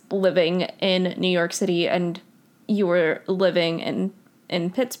was living in New York City and you were living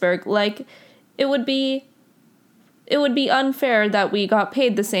in Pittsburgh, like it would be unfair that we got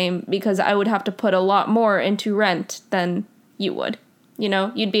paid the same, because I would have to put a lot more into rent than you would. You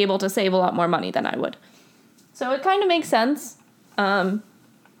know, you'd be able to save a lot more money than I would. So it kind of makes sense. But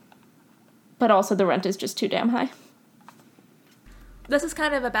also the rent is just too damn high. This is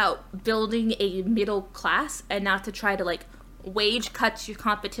kind of about building a middle class and not to try to like wage cut your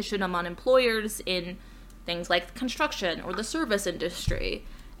competition among employers in things like construction or the service industry,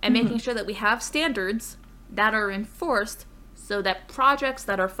 and making sure that we have standards that are enforced so that projects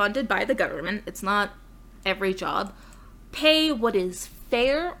that are funded by the government, it's not every job, pay what is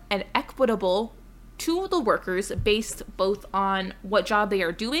fair and equitable to the workers based both on what job they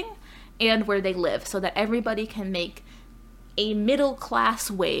are doing and where they live, so that everybody can make a middle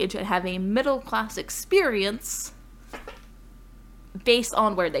class wage and have a middle class experience based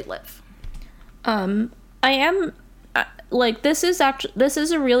on where they live. I am like this is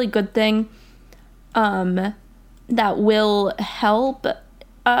a really good thing that will help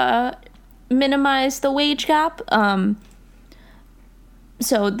minimize the wage gap.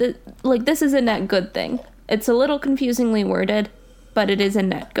 So this is a net good thing. It's a little confusingly worded, but it is a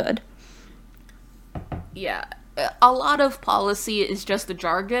net good. Yeah, a lot of policy is just a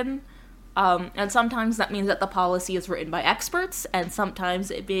jargon, and sometimes that means that the policy is written by experts, and sometimes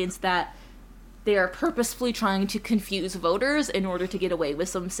it means that they are purposefully trying to confuse voters in order to get away with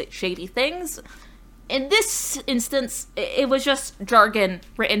some shady things. In this instance, it was just jargon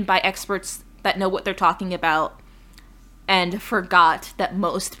written by experts that know what they're talking about and forgot that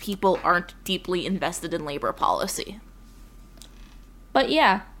most people aren't deeply invested in labor policy. But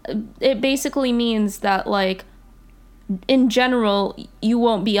yeah, it basically means that, like, in general, you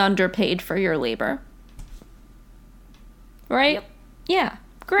won't be underpaid for your labor. Right? Yep. Yeah,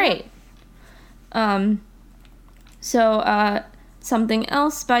 great. Something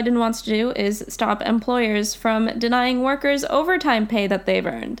else Biden wants to do is stop employers from denying workers overtime pay that they've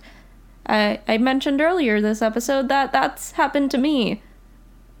earned. I mentioned earlier this episode that that's happened to me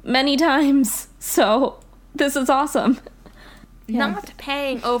many times, so this is awesome. Yeah. Not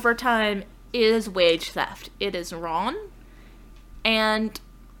paying overtime is wage theft. It is wrong. And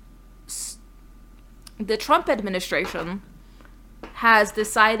the Trump administration has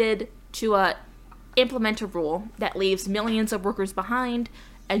decided to implement a rule that leaves millions of workers behind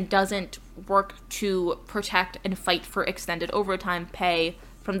and doesn't work to protect and fight for extended overtime pay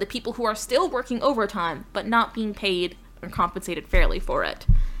from the people who are still working overtime but not being paid or compensated fairly for it.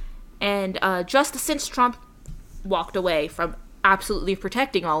 And just since Trump walked away from absolutely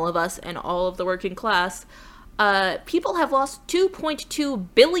protecting all of us and all of the working class, people have lost $2.2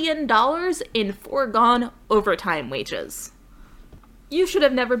 billion in foregone overtime wages. You should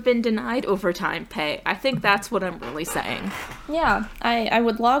have never been denied overtime pay. I think that's what I'm really saying. Yeah, I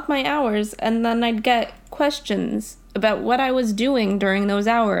would log my hours, and then I'd get questions about what I was doing during those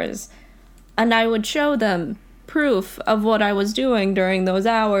hours. And I would show them proof of what I was doing during those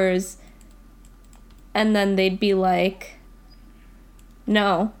hours. And then they'd be like,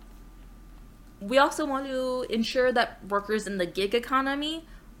 no. We also want to ensure that workers in the gig economy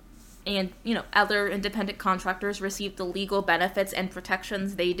and, other independent contractors receive the legal benefits and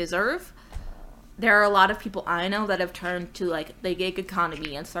protections they deserve. There are a lot of people I know that have turned to, the gig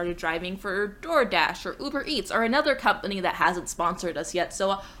economy and started driving for DoorDash or Uber Eats or another company that hasn't sponsored us yet.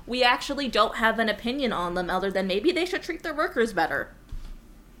 So we actually don't have an opinion on them other than maybe they should treat their workers better.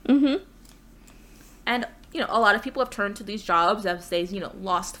 Mm-hmm. And, a lot of people have turned to these jobs as they,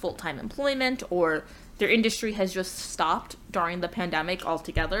 lost full-time employment or their industry has just stopped during the pandemic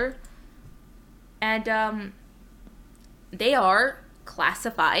altogether. And they are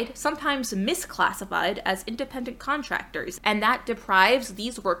classified, sometimes misclassified, as independent contractors, and that deprives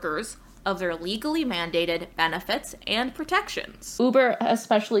these workers of their legally mandated benefits and protections. Uber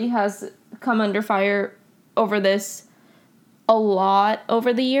especially has come under fire over this a lot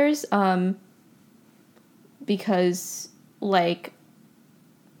over the years, because, like,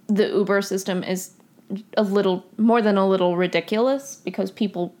 the Uber system is a little, more than a little ridiculous, because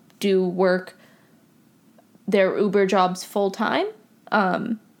people do work their Uber jobs full-time,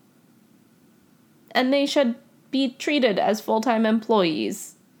 and they should be treated as full-time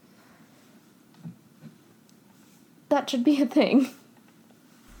employees. That should be a thing.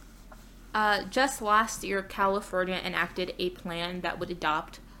 Just last year, California enacted a plan that would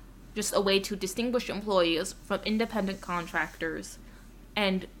adopt just a way to distinguish employees from independent contractors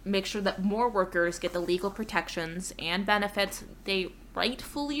and make sure that more workers get the legal protections and benefits they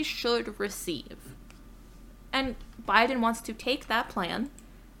rightfully should receive. And Biden wants to take that plan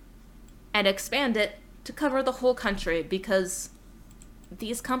and expand it to cover the whole country, because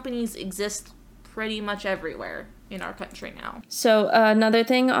these companies exist pretty much everywhere in our country now. So another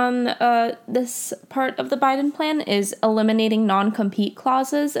thing on this part of the Biden plan is eliminating non-compete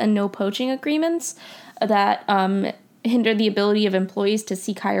clauses and no poaching agreements that hinder the ability of employees to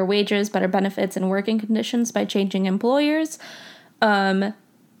seek higher wages, better benefits, and working conditions by changing employers.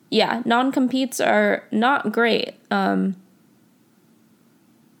 Non-competes are not great.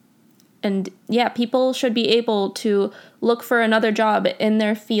 People should be able to look for another job in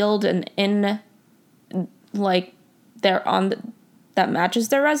their field and in, like, that matches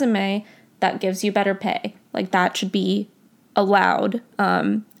their resume, that gives you better pay. Like, that should be allowed,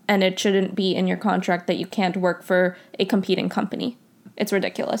 and it shouldn't be in your contract that you can't work for a competing company. It's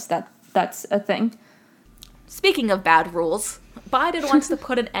ridiculous that that's a thing. Speaking of bad rules, Biden wants to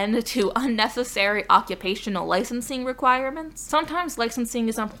put an end to unnecessary occupational licensing requirements. Sometimes licensing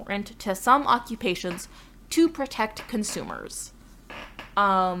is important to some occupations to protect consumers.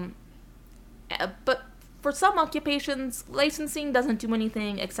 But for some occupations, licensing doesn't do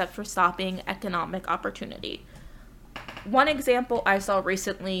anything except for stopping economic opportunity. One example I saw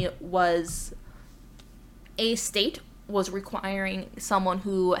recently was a state was requiring someone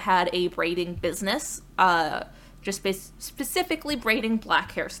who had a braiding business, specifically braiding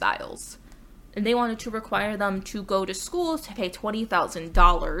black hairstyles. And they wanted to require them to go to school to pay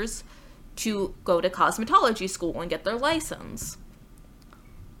 $20,000 to go to cosmetology school and get their license.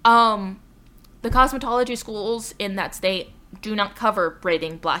 The cosmetology schools in that state do not cover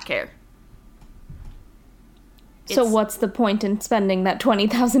braiding black hair. So what's the point in spending that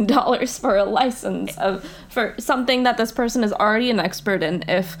 $20,000 for a license for something that this person is already an expert in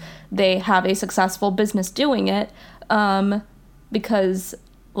if they have a successful business doing it? Because,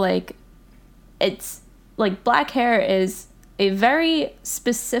 like, it's, like, black hair is a very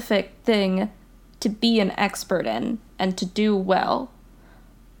specific thing to be an expert in and to do well.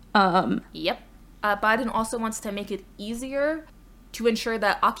 Yep. Biden also wants to make it easier to ensure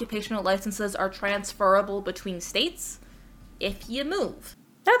that occupational licenses are transferable between states if you move.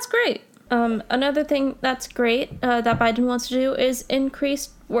 That's great. Another thing that's great that Biden wants to do is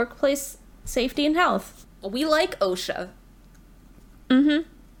increase workplace safety and health. We like OSHA. Mm-hmm.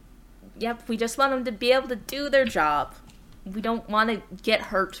 Yep, we just want them to be able to do their job. We don't want to get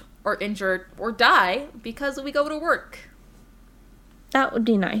hurt or injured or die because we go to work. That would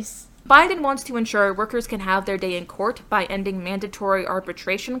be nice. Biden wants to ensure workers can have their day in court by ending mandatory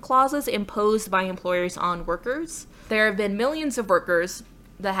arbitration clauses imposed by employers on workers. There have been millions of workers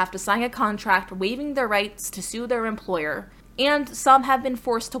that have to sign a contract waiving their rights to sue their employer, and some have been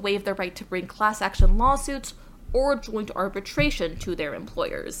forced to waive their right to bring class action lawsuits or joint arbitration to their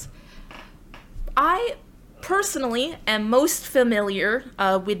employers. I personally am most familiar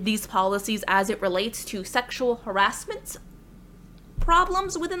with these policies as it relates to sexual harassment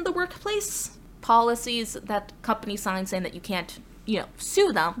problems within the workplace. Policies that companies sign saying that you can't,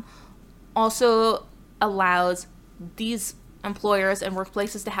 sue them also allows these employers and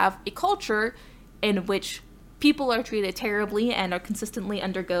workplaces to have a culture in which people are treated terribly and are consistently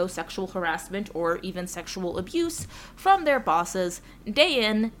undergo sexual harassment or even sexual abuse from their bosses day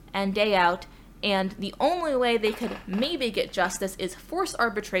in and day out, and the only way they could maybe get justice is force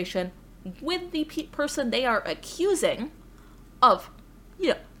arbitration with the person they are accusing of,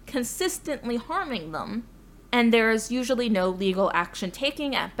 consistently harming them, and there is usually no legal action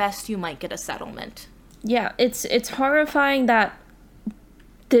taken. At best, you might get a settlement. Yeah, it's horrifying that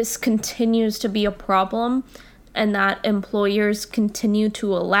this continues to be a problem and that employers continue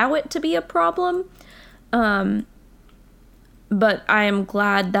to allow it to be a problem. But I am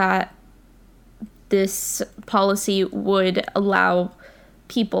glad that this policy would allow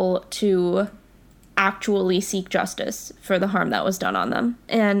people to actually seek justice for the harm that was done on them.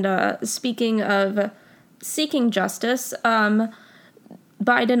 And speaking of seeking justice,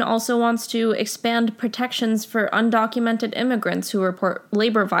 Biden also wants to expand protections for undocumented immigrants who report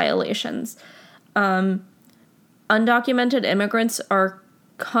labor violations. Undocumented immigrants are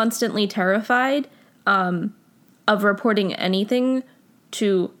constantly terrified of reporting anything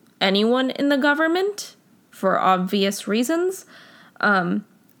to anyone in the government for obvious reasons.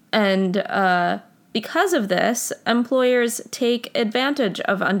 Because of this, employers take advantage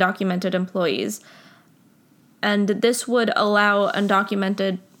of undocumented employees. And this would allow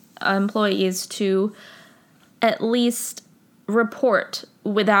undocumented employees to at least report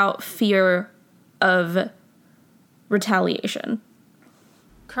without fear of retaliation.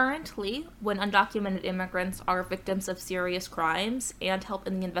 Currently, when undocumented immigrants are victims of serious crimes and help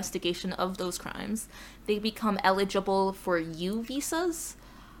in the investigation of those crimes, they become eligible for U visas.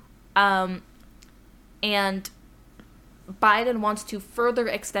 And Biden wants to further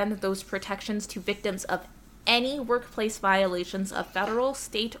extend those protections to victims of any workplace violations of federal,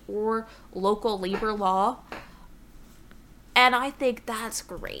 state, or local labor law. And I think that's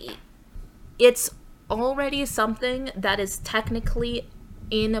great. It's already something that is technically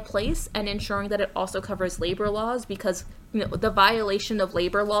in a place, and ensuring that it also covers labor laws, because the violation of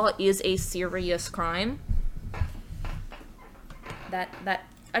labor law is a serious crime. That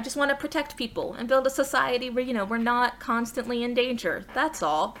I just want to protect people and build a society where we're not constantly in danger. That's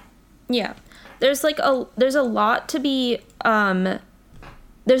all. Yeah. There's a lot to be done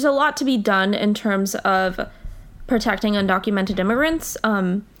in terms of protecting undocumented immigrants.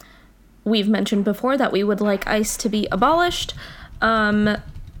 We've mentioned before that we would like ICE to be abolished,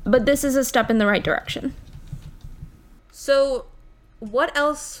 but this is a step in the right direction. So, what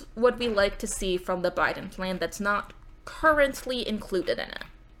else would we like to see from the Biden plan that's not currently included in it?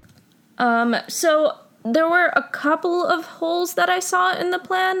 So there were a couple of holes that I saw in the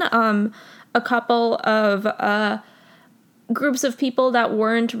plan. A couple of groups of people that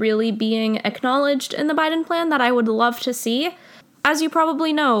weren't really being acknowledged in the Biden plan that I would love to see. As you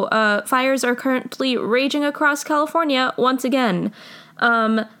probably know, fires are currently raging across California once again.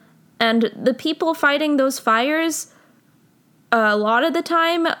 And the people fighting those fires, a lot of the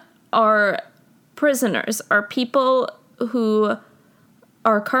time, are prisoners, are people who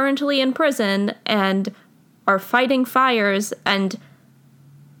are currently in prison and are fighting fires and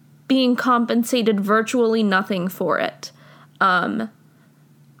being compensated virtually nothing for it.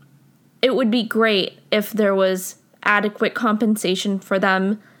 It would be great if there was adequate compensation for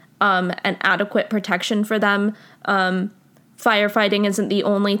them, and adequate protection for them. Firefighting isn't the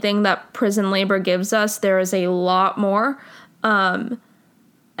only thing that prison labor gives us. There is a lot more. And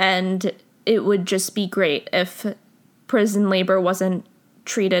it would just be great if prison labor wasn't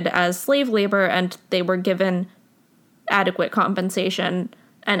treated as slave labor and they were given adequate compensation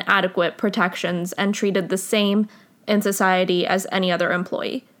and adequate protections and treated the same in society as any other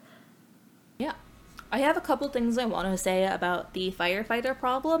employee. Yeah. I have a couple things I want to say about the firefighter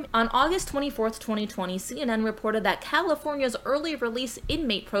problem. On August 24th, 2020, CNN reported that California's early release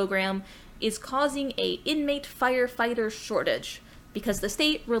inmate program is causing a inmate firefighter shortage because the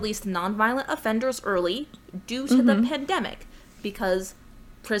state released nonviolent offenders early due to the pandemic, because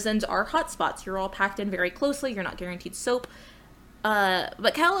prisons are hotspots. You're all packed in very closely. You're not guaranteed soap.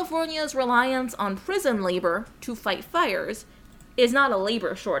 But California's reliance on prison labor to fight fires is not a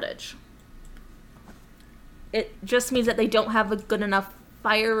labor shortage. It just means that they don't have a good enough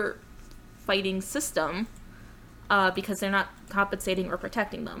firefighting system because they're not compensating or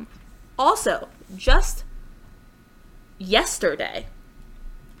protecting them. Also, just yesterday,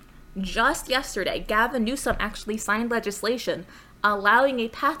 Gavin Newsom actually signed legislation allowing a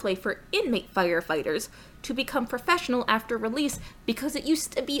pathway for inmate firefighters to become professional after release, because it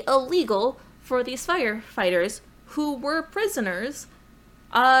used to be illegal for these firefighters who were prisoners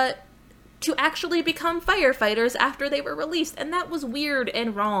to actually become firefighters after they were released, and that was weird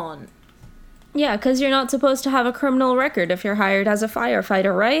and wrong. Yeah, because you're not supposed to have a criminal record if you're hired as a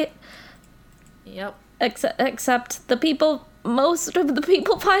firefighter, right? Yep. Except most of the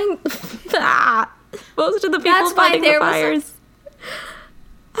people fighting the fires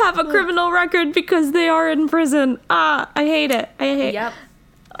have a criminal record because they are in prison. I hate it. Yep.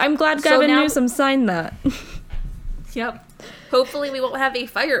 I'm glad Gavin Newsom signed that. Yep. Hopefully we won't have a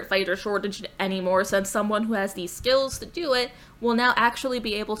firefighter shortage anymore, since someone who has these skills to do it will now actually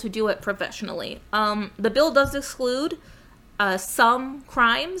be able to do it professionally. The bill does exclude some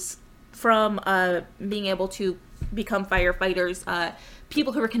crimes from being able to become firefighters.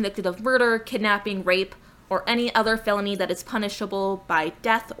 people who are convicted of murder, kidnapping, rape, or any other felony that is punishable by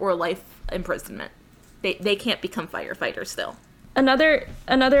death or life imprisonment. They can't become firefighters still. Another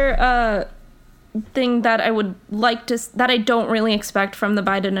thing that I would like to, that I don't really expect from the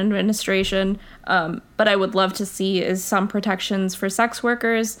Biden administration, but I would love to see, is some protections for sex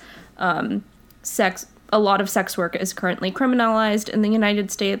workers. A lot of sex work is currently criminalized in the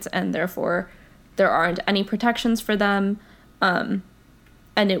United States, and therefore there aren't any protections for them.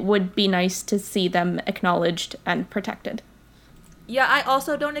 And it would be nice to see them acknowledged and protected. Yeah, I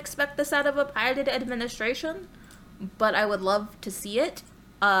also don't expect this out of a Biden administration, but I would love to see it.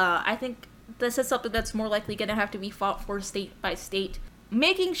 I think this is something that's more likely going to have to be fought for state by state.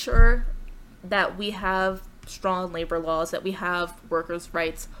 Making sure that we have strong labor laws, that we have workers'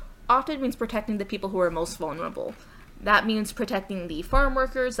 rights, often means protecting the people who are most vulnerable. That means protecting the farm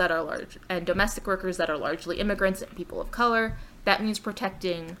workers that are large and domestic workers that are largely immigrants and people of color. That means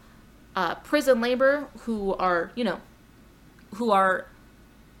protecting prison labor who are in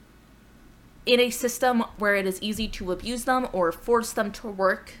a system where it is easy to abuse them or force them to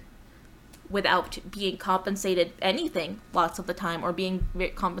work without being compensated anything lots of the time, or being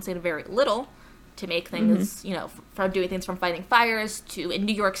compensated very little to make things, from doing things from fighting fires to, in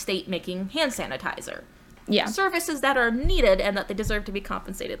New York State, making hand sanitizer. Yeah. Services that are needed and that they deserve to be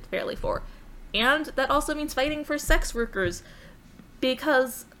compensated fairly for. And that also means fighting for sex workers,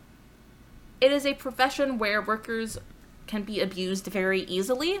 because it is a profession where workers can be abused very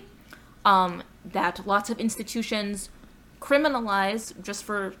easily, that lots of institutions criminalize just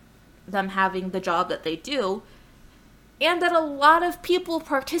for them having the job that they do, and that a lot of people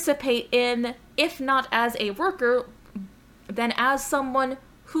participate in, if not as a worker, then as someone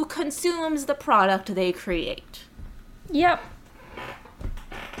who consumes the product they create. Yep.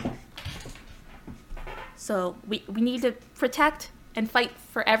 So we need to protect and fight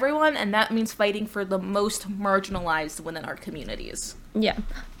for everyone, and that means fighting for the most marginalized within our communities. Yeah.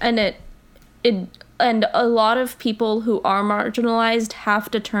 And and a lot of people who are marginalized have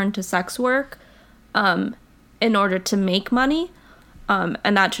to turn to sex work in order to make money, and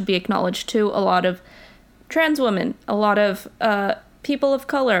that should be acknowledged too. A lot of trans women, a lot of people of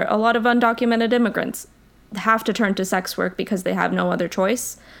color, a lot of undocumented immigrants have to turn to sex work because they have no other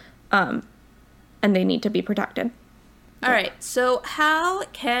choice, and they need to be protected. All right, so how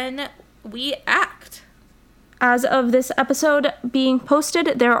can we act? As of this episode being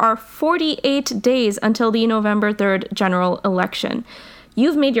posted, there are 48 days until the November 3rd general election.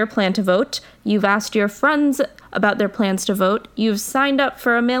 You've made your plan to vote. You've asked your friends about their plans to vote. You've signed up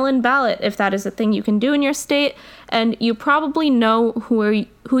for a mail-in ballot if that is a thing you can do in your state, and you probably know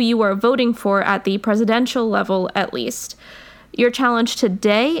who you are voting for at the presidential level at least. Your challenge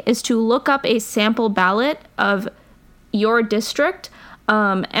today is to look up a sample ballot of your district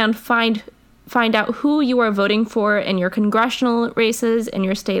and find out who you are voting for in your congressional races, in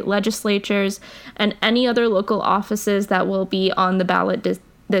your state legislatures, and any other local offices that will be on the ballot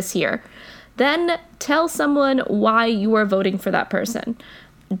this year. Then tell someone why you are voting for that person.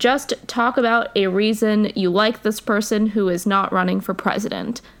 Just talk about a reason you like this person who is not running for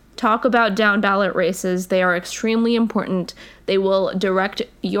president. Talk about down ballot races. They are extremely important. They will direct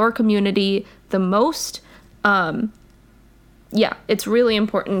your community the most. Yeah, it's really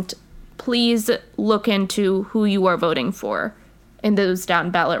important. Please look into who you are voting for in those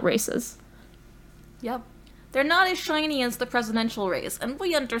down ballot races. Yep. They're not as shiny as the presidential race, and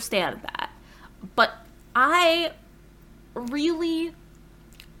we understand that. But I really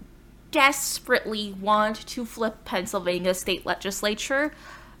desperately want to flip Pennsylvania state legislature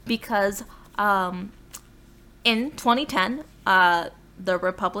because in 2010, the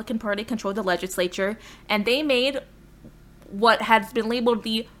Republican Party controlled the legislature, and they made what has been labeled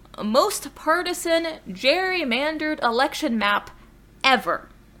the most partisan gerrymandered election map ever.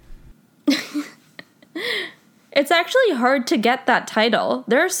 It's actually hard to get that title.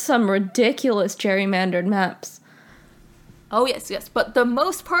 There's some ridiculous gerrymandered maps. Oh, yes. But the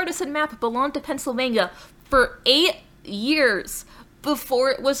most partisan map belonged to Pennsylvania for 8 years before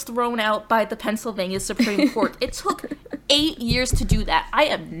it was thrown out by the Pennsylvania Supreme Court. It took 8 years to do that. I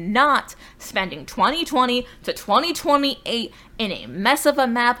am not spending 2020 to 2028 in a mess of a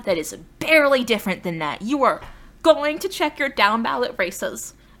map that is barely different than that. You are going to check your down ballot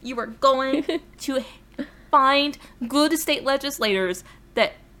races. You are going to find good state legislators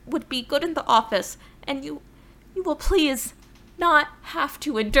that would be good in the office, and you will please not have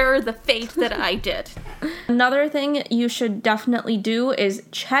to endure the fate that I did. Another thing you should definitely do is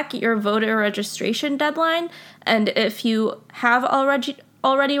check your voter registration deadline, and if you have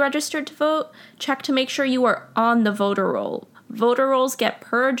already registered to vote, check to make sure you are on the voter roll. voter rolls get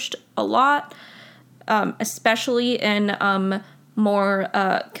purged a lot, especially in more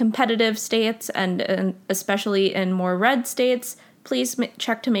competitive states and especially in more red states. Please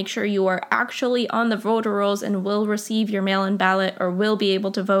check to make sure you are actually on the voter rolls and will receive your mail-in ballot or will be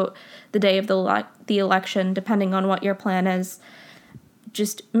able to vote the day of the election, depending on what your plan is.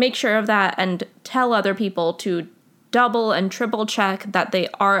 Just make sure of that and tell other people to double and triple check that they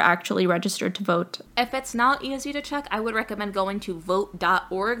are actually registered to vote. If it's not easy to check, I would recommend going to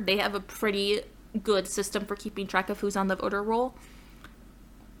vote.org. They have a pretty good system for keeping track of who's on the voter roll.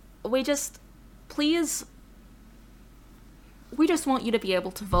 We just want you to be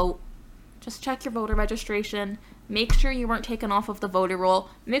able to vote. Just check your voter registration. Make sure you weren't taken off of the voter roll.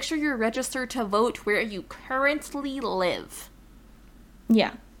 Make sure you're registered to vote where you currently live.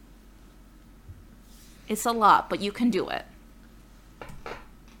 Yeah. It's a lot, but you can do it.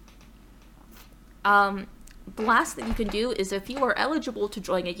 The last thing you can do is, if you are eligible to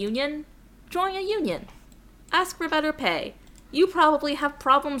join a union, join a union. Ask for better pay. You probably have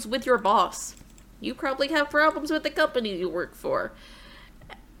problems with your boss. You probably have problems with the company you work for.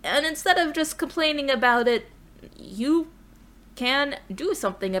 And instead of just complaining about it, you can do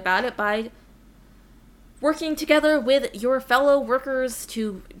something about it by working together with your fellow workers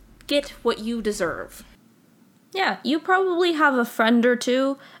to get what you deserve. Yeah, you probably have a friend or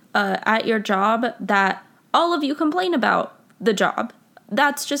two at your job that all of you complain about the job.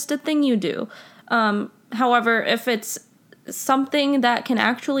 That's just a thing you do. However, if it's something that can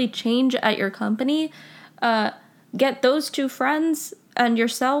actually change at your company, get those two friends and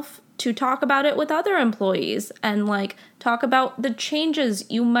yourself to talk about it with other employees and talk about the changes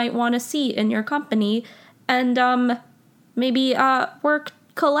you might want to see in your company and maybe work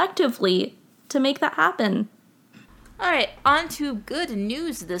collectively to make that happen. All right, on to good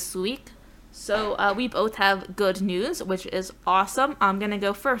news this week. So we both have good news, which is awesome. I'm going to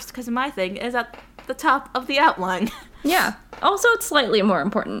go first because my thing is at the top of the outline. Yeah. Also, it's slightly more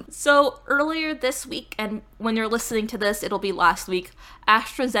important. So earlier this week, and when you're listening to this, it'll be last week,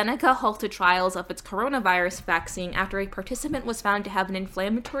 AstraZeneca halted trials of its coronavirus vaccine after a participant was found to have an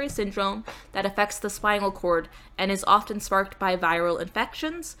inflammatory syndrome that affects the spinal cord and is often sparked by viral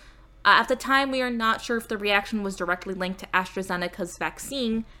infections. At the time, we are not sure if the reaction was directly linked to AstraZeneca's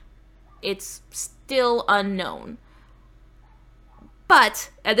vaccine. It's still unknown. But,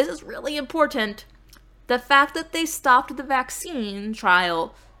 and this is really important, the fact that they stopped the vaccine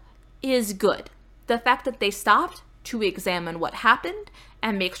trial is good. The fact that they stopped to examine what happened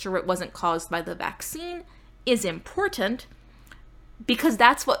and make sure it wasn't caused by the vaccine is important because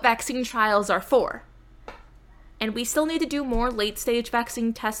that's what vaccine trials are for. And we still need to do more late-stage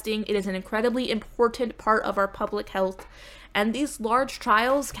vaccine testing. It is an incredibly important part of our public health. And these large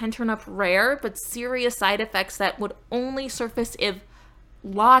trials can turn up rare but serious side effects that would only surface if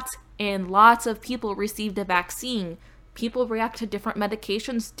lots and lots of people received a vaccine. People react to different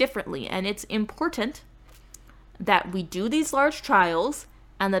medications differently, and it's important that we do these large trials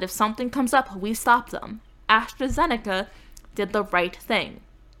and that if something comes up, we stop them. AstraZeneca did the right thing.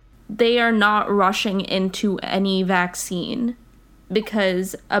 They are not rushing into any vaccine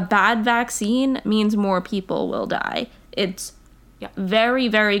because a bad vaccine means more people will die. It's very,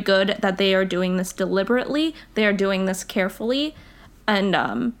 very good that they are doing this deliberately. They are doing this carefully. And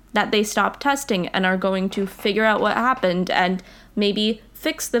that they stop testing and are going to figure out what happened and maybe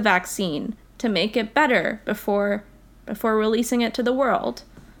fix the vaccine to make it better before releasing it to the world.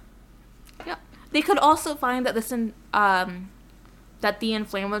 Yeah, they could also find that that the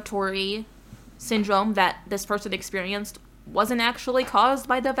inflammatory syndrome that this person experienced wasn't actually caused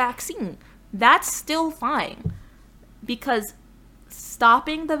by the vaccine. That's still fine, because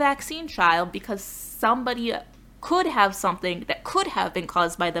stopping the vaccine trial because somebody could have something that could have been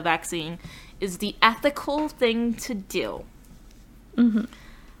caused by the vaccine is the ethical thing to do. Mm-hmm.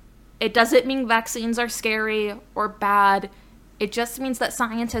 It doesn't mean vaccines are scary or bad. It just means that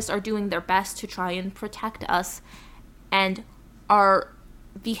scientists are doing their best to try and protect us and are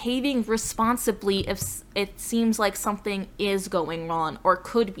behaving responsibly if it seems like something is going wrong or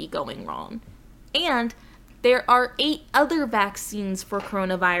could be going wrong. And there are 8 other vaccines for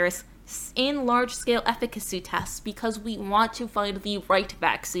coronavirus in large-scale efficacy tests because we want to find the right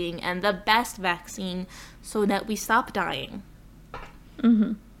vaccine and the best vaccine so that we stop dying.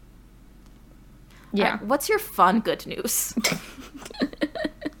 Mm-hmm. Yeah. What's your fun good news?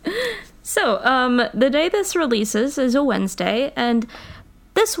 So, the day this releases is a Wednesday, and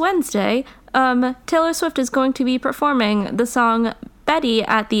this Wednesday, Taylor Swift is going to be performing the song Betty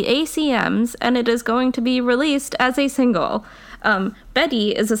at the ACMs, and it is going to be released as a single.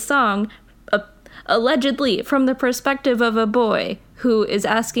 Betty is a song allegedly from the perspective of a boy who is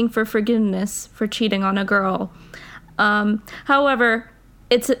asking for forgiveness for cheating on a girl. However,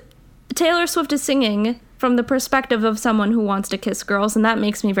 Taylor Swift is singing from the perspective of someone who wants to kiss girls, and that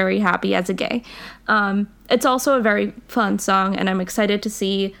makes me very happy as a gay. It's also a very fun song, and I'm excited to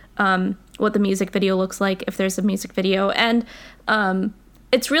see what the music video looks like, if there's a music video. And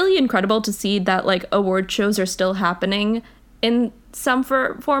it's really incredible to see that, like, award shows are still happening in some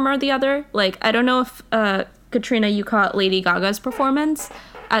form or the other. Like, I don't know if, Katrina, you caught Lady Gaga's performance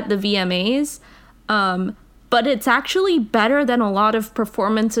at the VMAs, but it's actually better than a lot of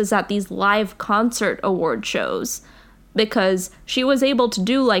performances at these live concert award shows, because she was able to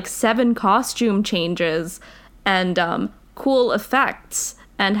do, like, 7 costume changes and cool effects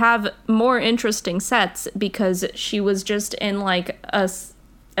and have more interesting sets, because she was just in, like, a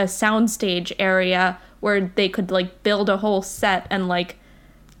soundstage area where they could, like, build a whole set and, like,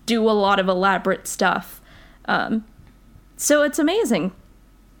 do a lot of elaborate stuff. So it's amazing.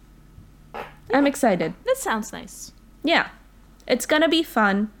 I'm excited. That sounds nice. Yeah. It's gonna be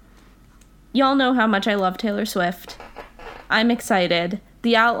fun. Y'all know how much I love Taylor Swift. I'm excited.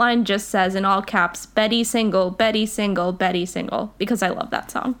 The outline just says in all caps, Betty single, Betty single, Betty single, because I love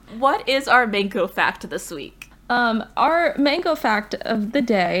that song. What is our mango fact this week? Our mango fact of the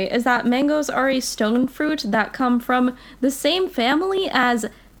day is that mangoes are a stone fruit that come from the same family as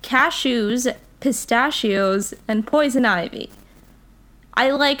cashews, pistachios, and poison ivy.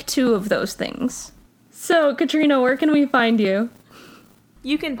 I like 2 of those things. So, Katrina, where can we find you?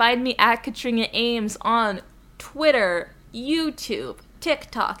 You can find me at Katrina Eames on Twitter, YouTube,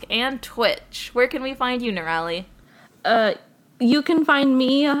 TikTok, and Twitch. Where can we find you, Nirali? You can find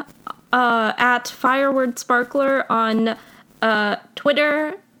me at Fireword Sparkler on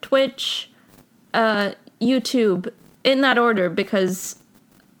Twitter, Twitch, YouTube, in that order, because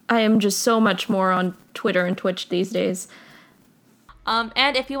I am just so much more on Twitter and Twitch these days.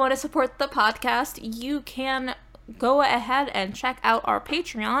 And if you want to support the podcast, you can go ahead and check out our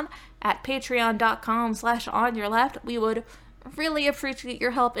Patreon at patreon.com/onyourleft. We would really appreciate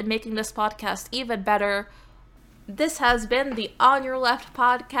your help in making this podcast even better. This has been the On Your Left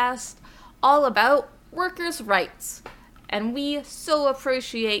podcast, all about workers' rights. And we so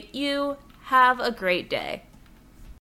appreciate you. Have a great day.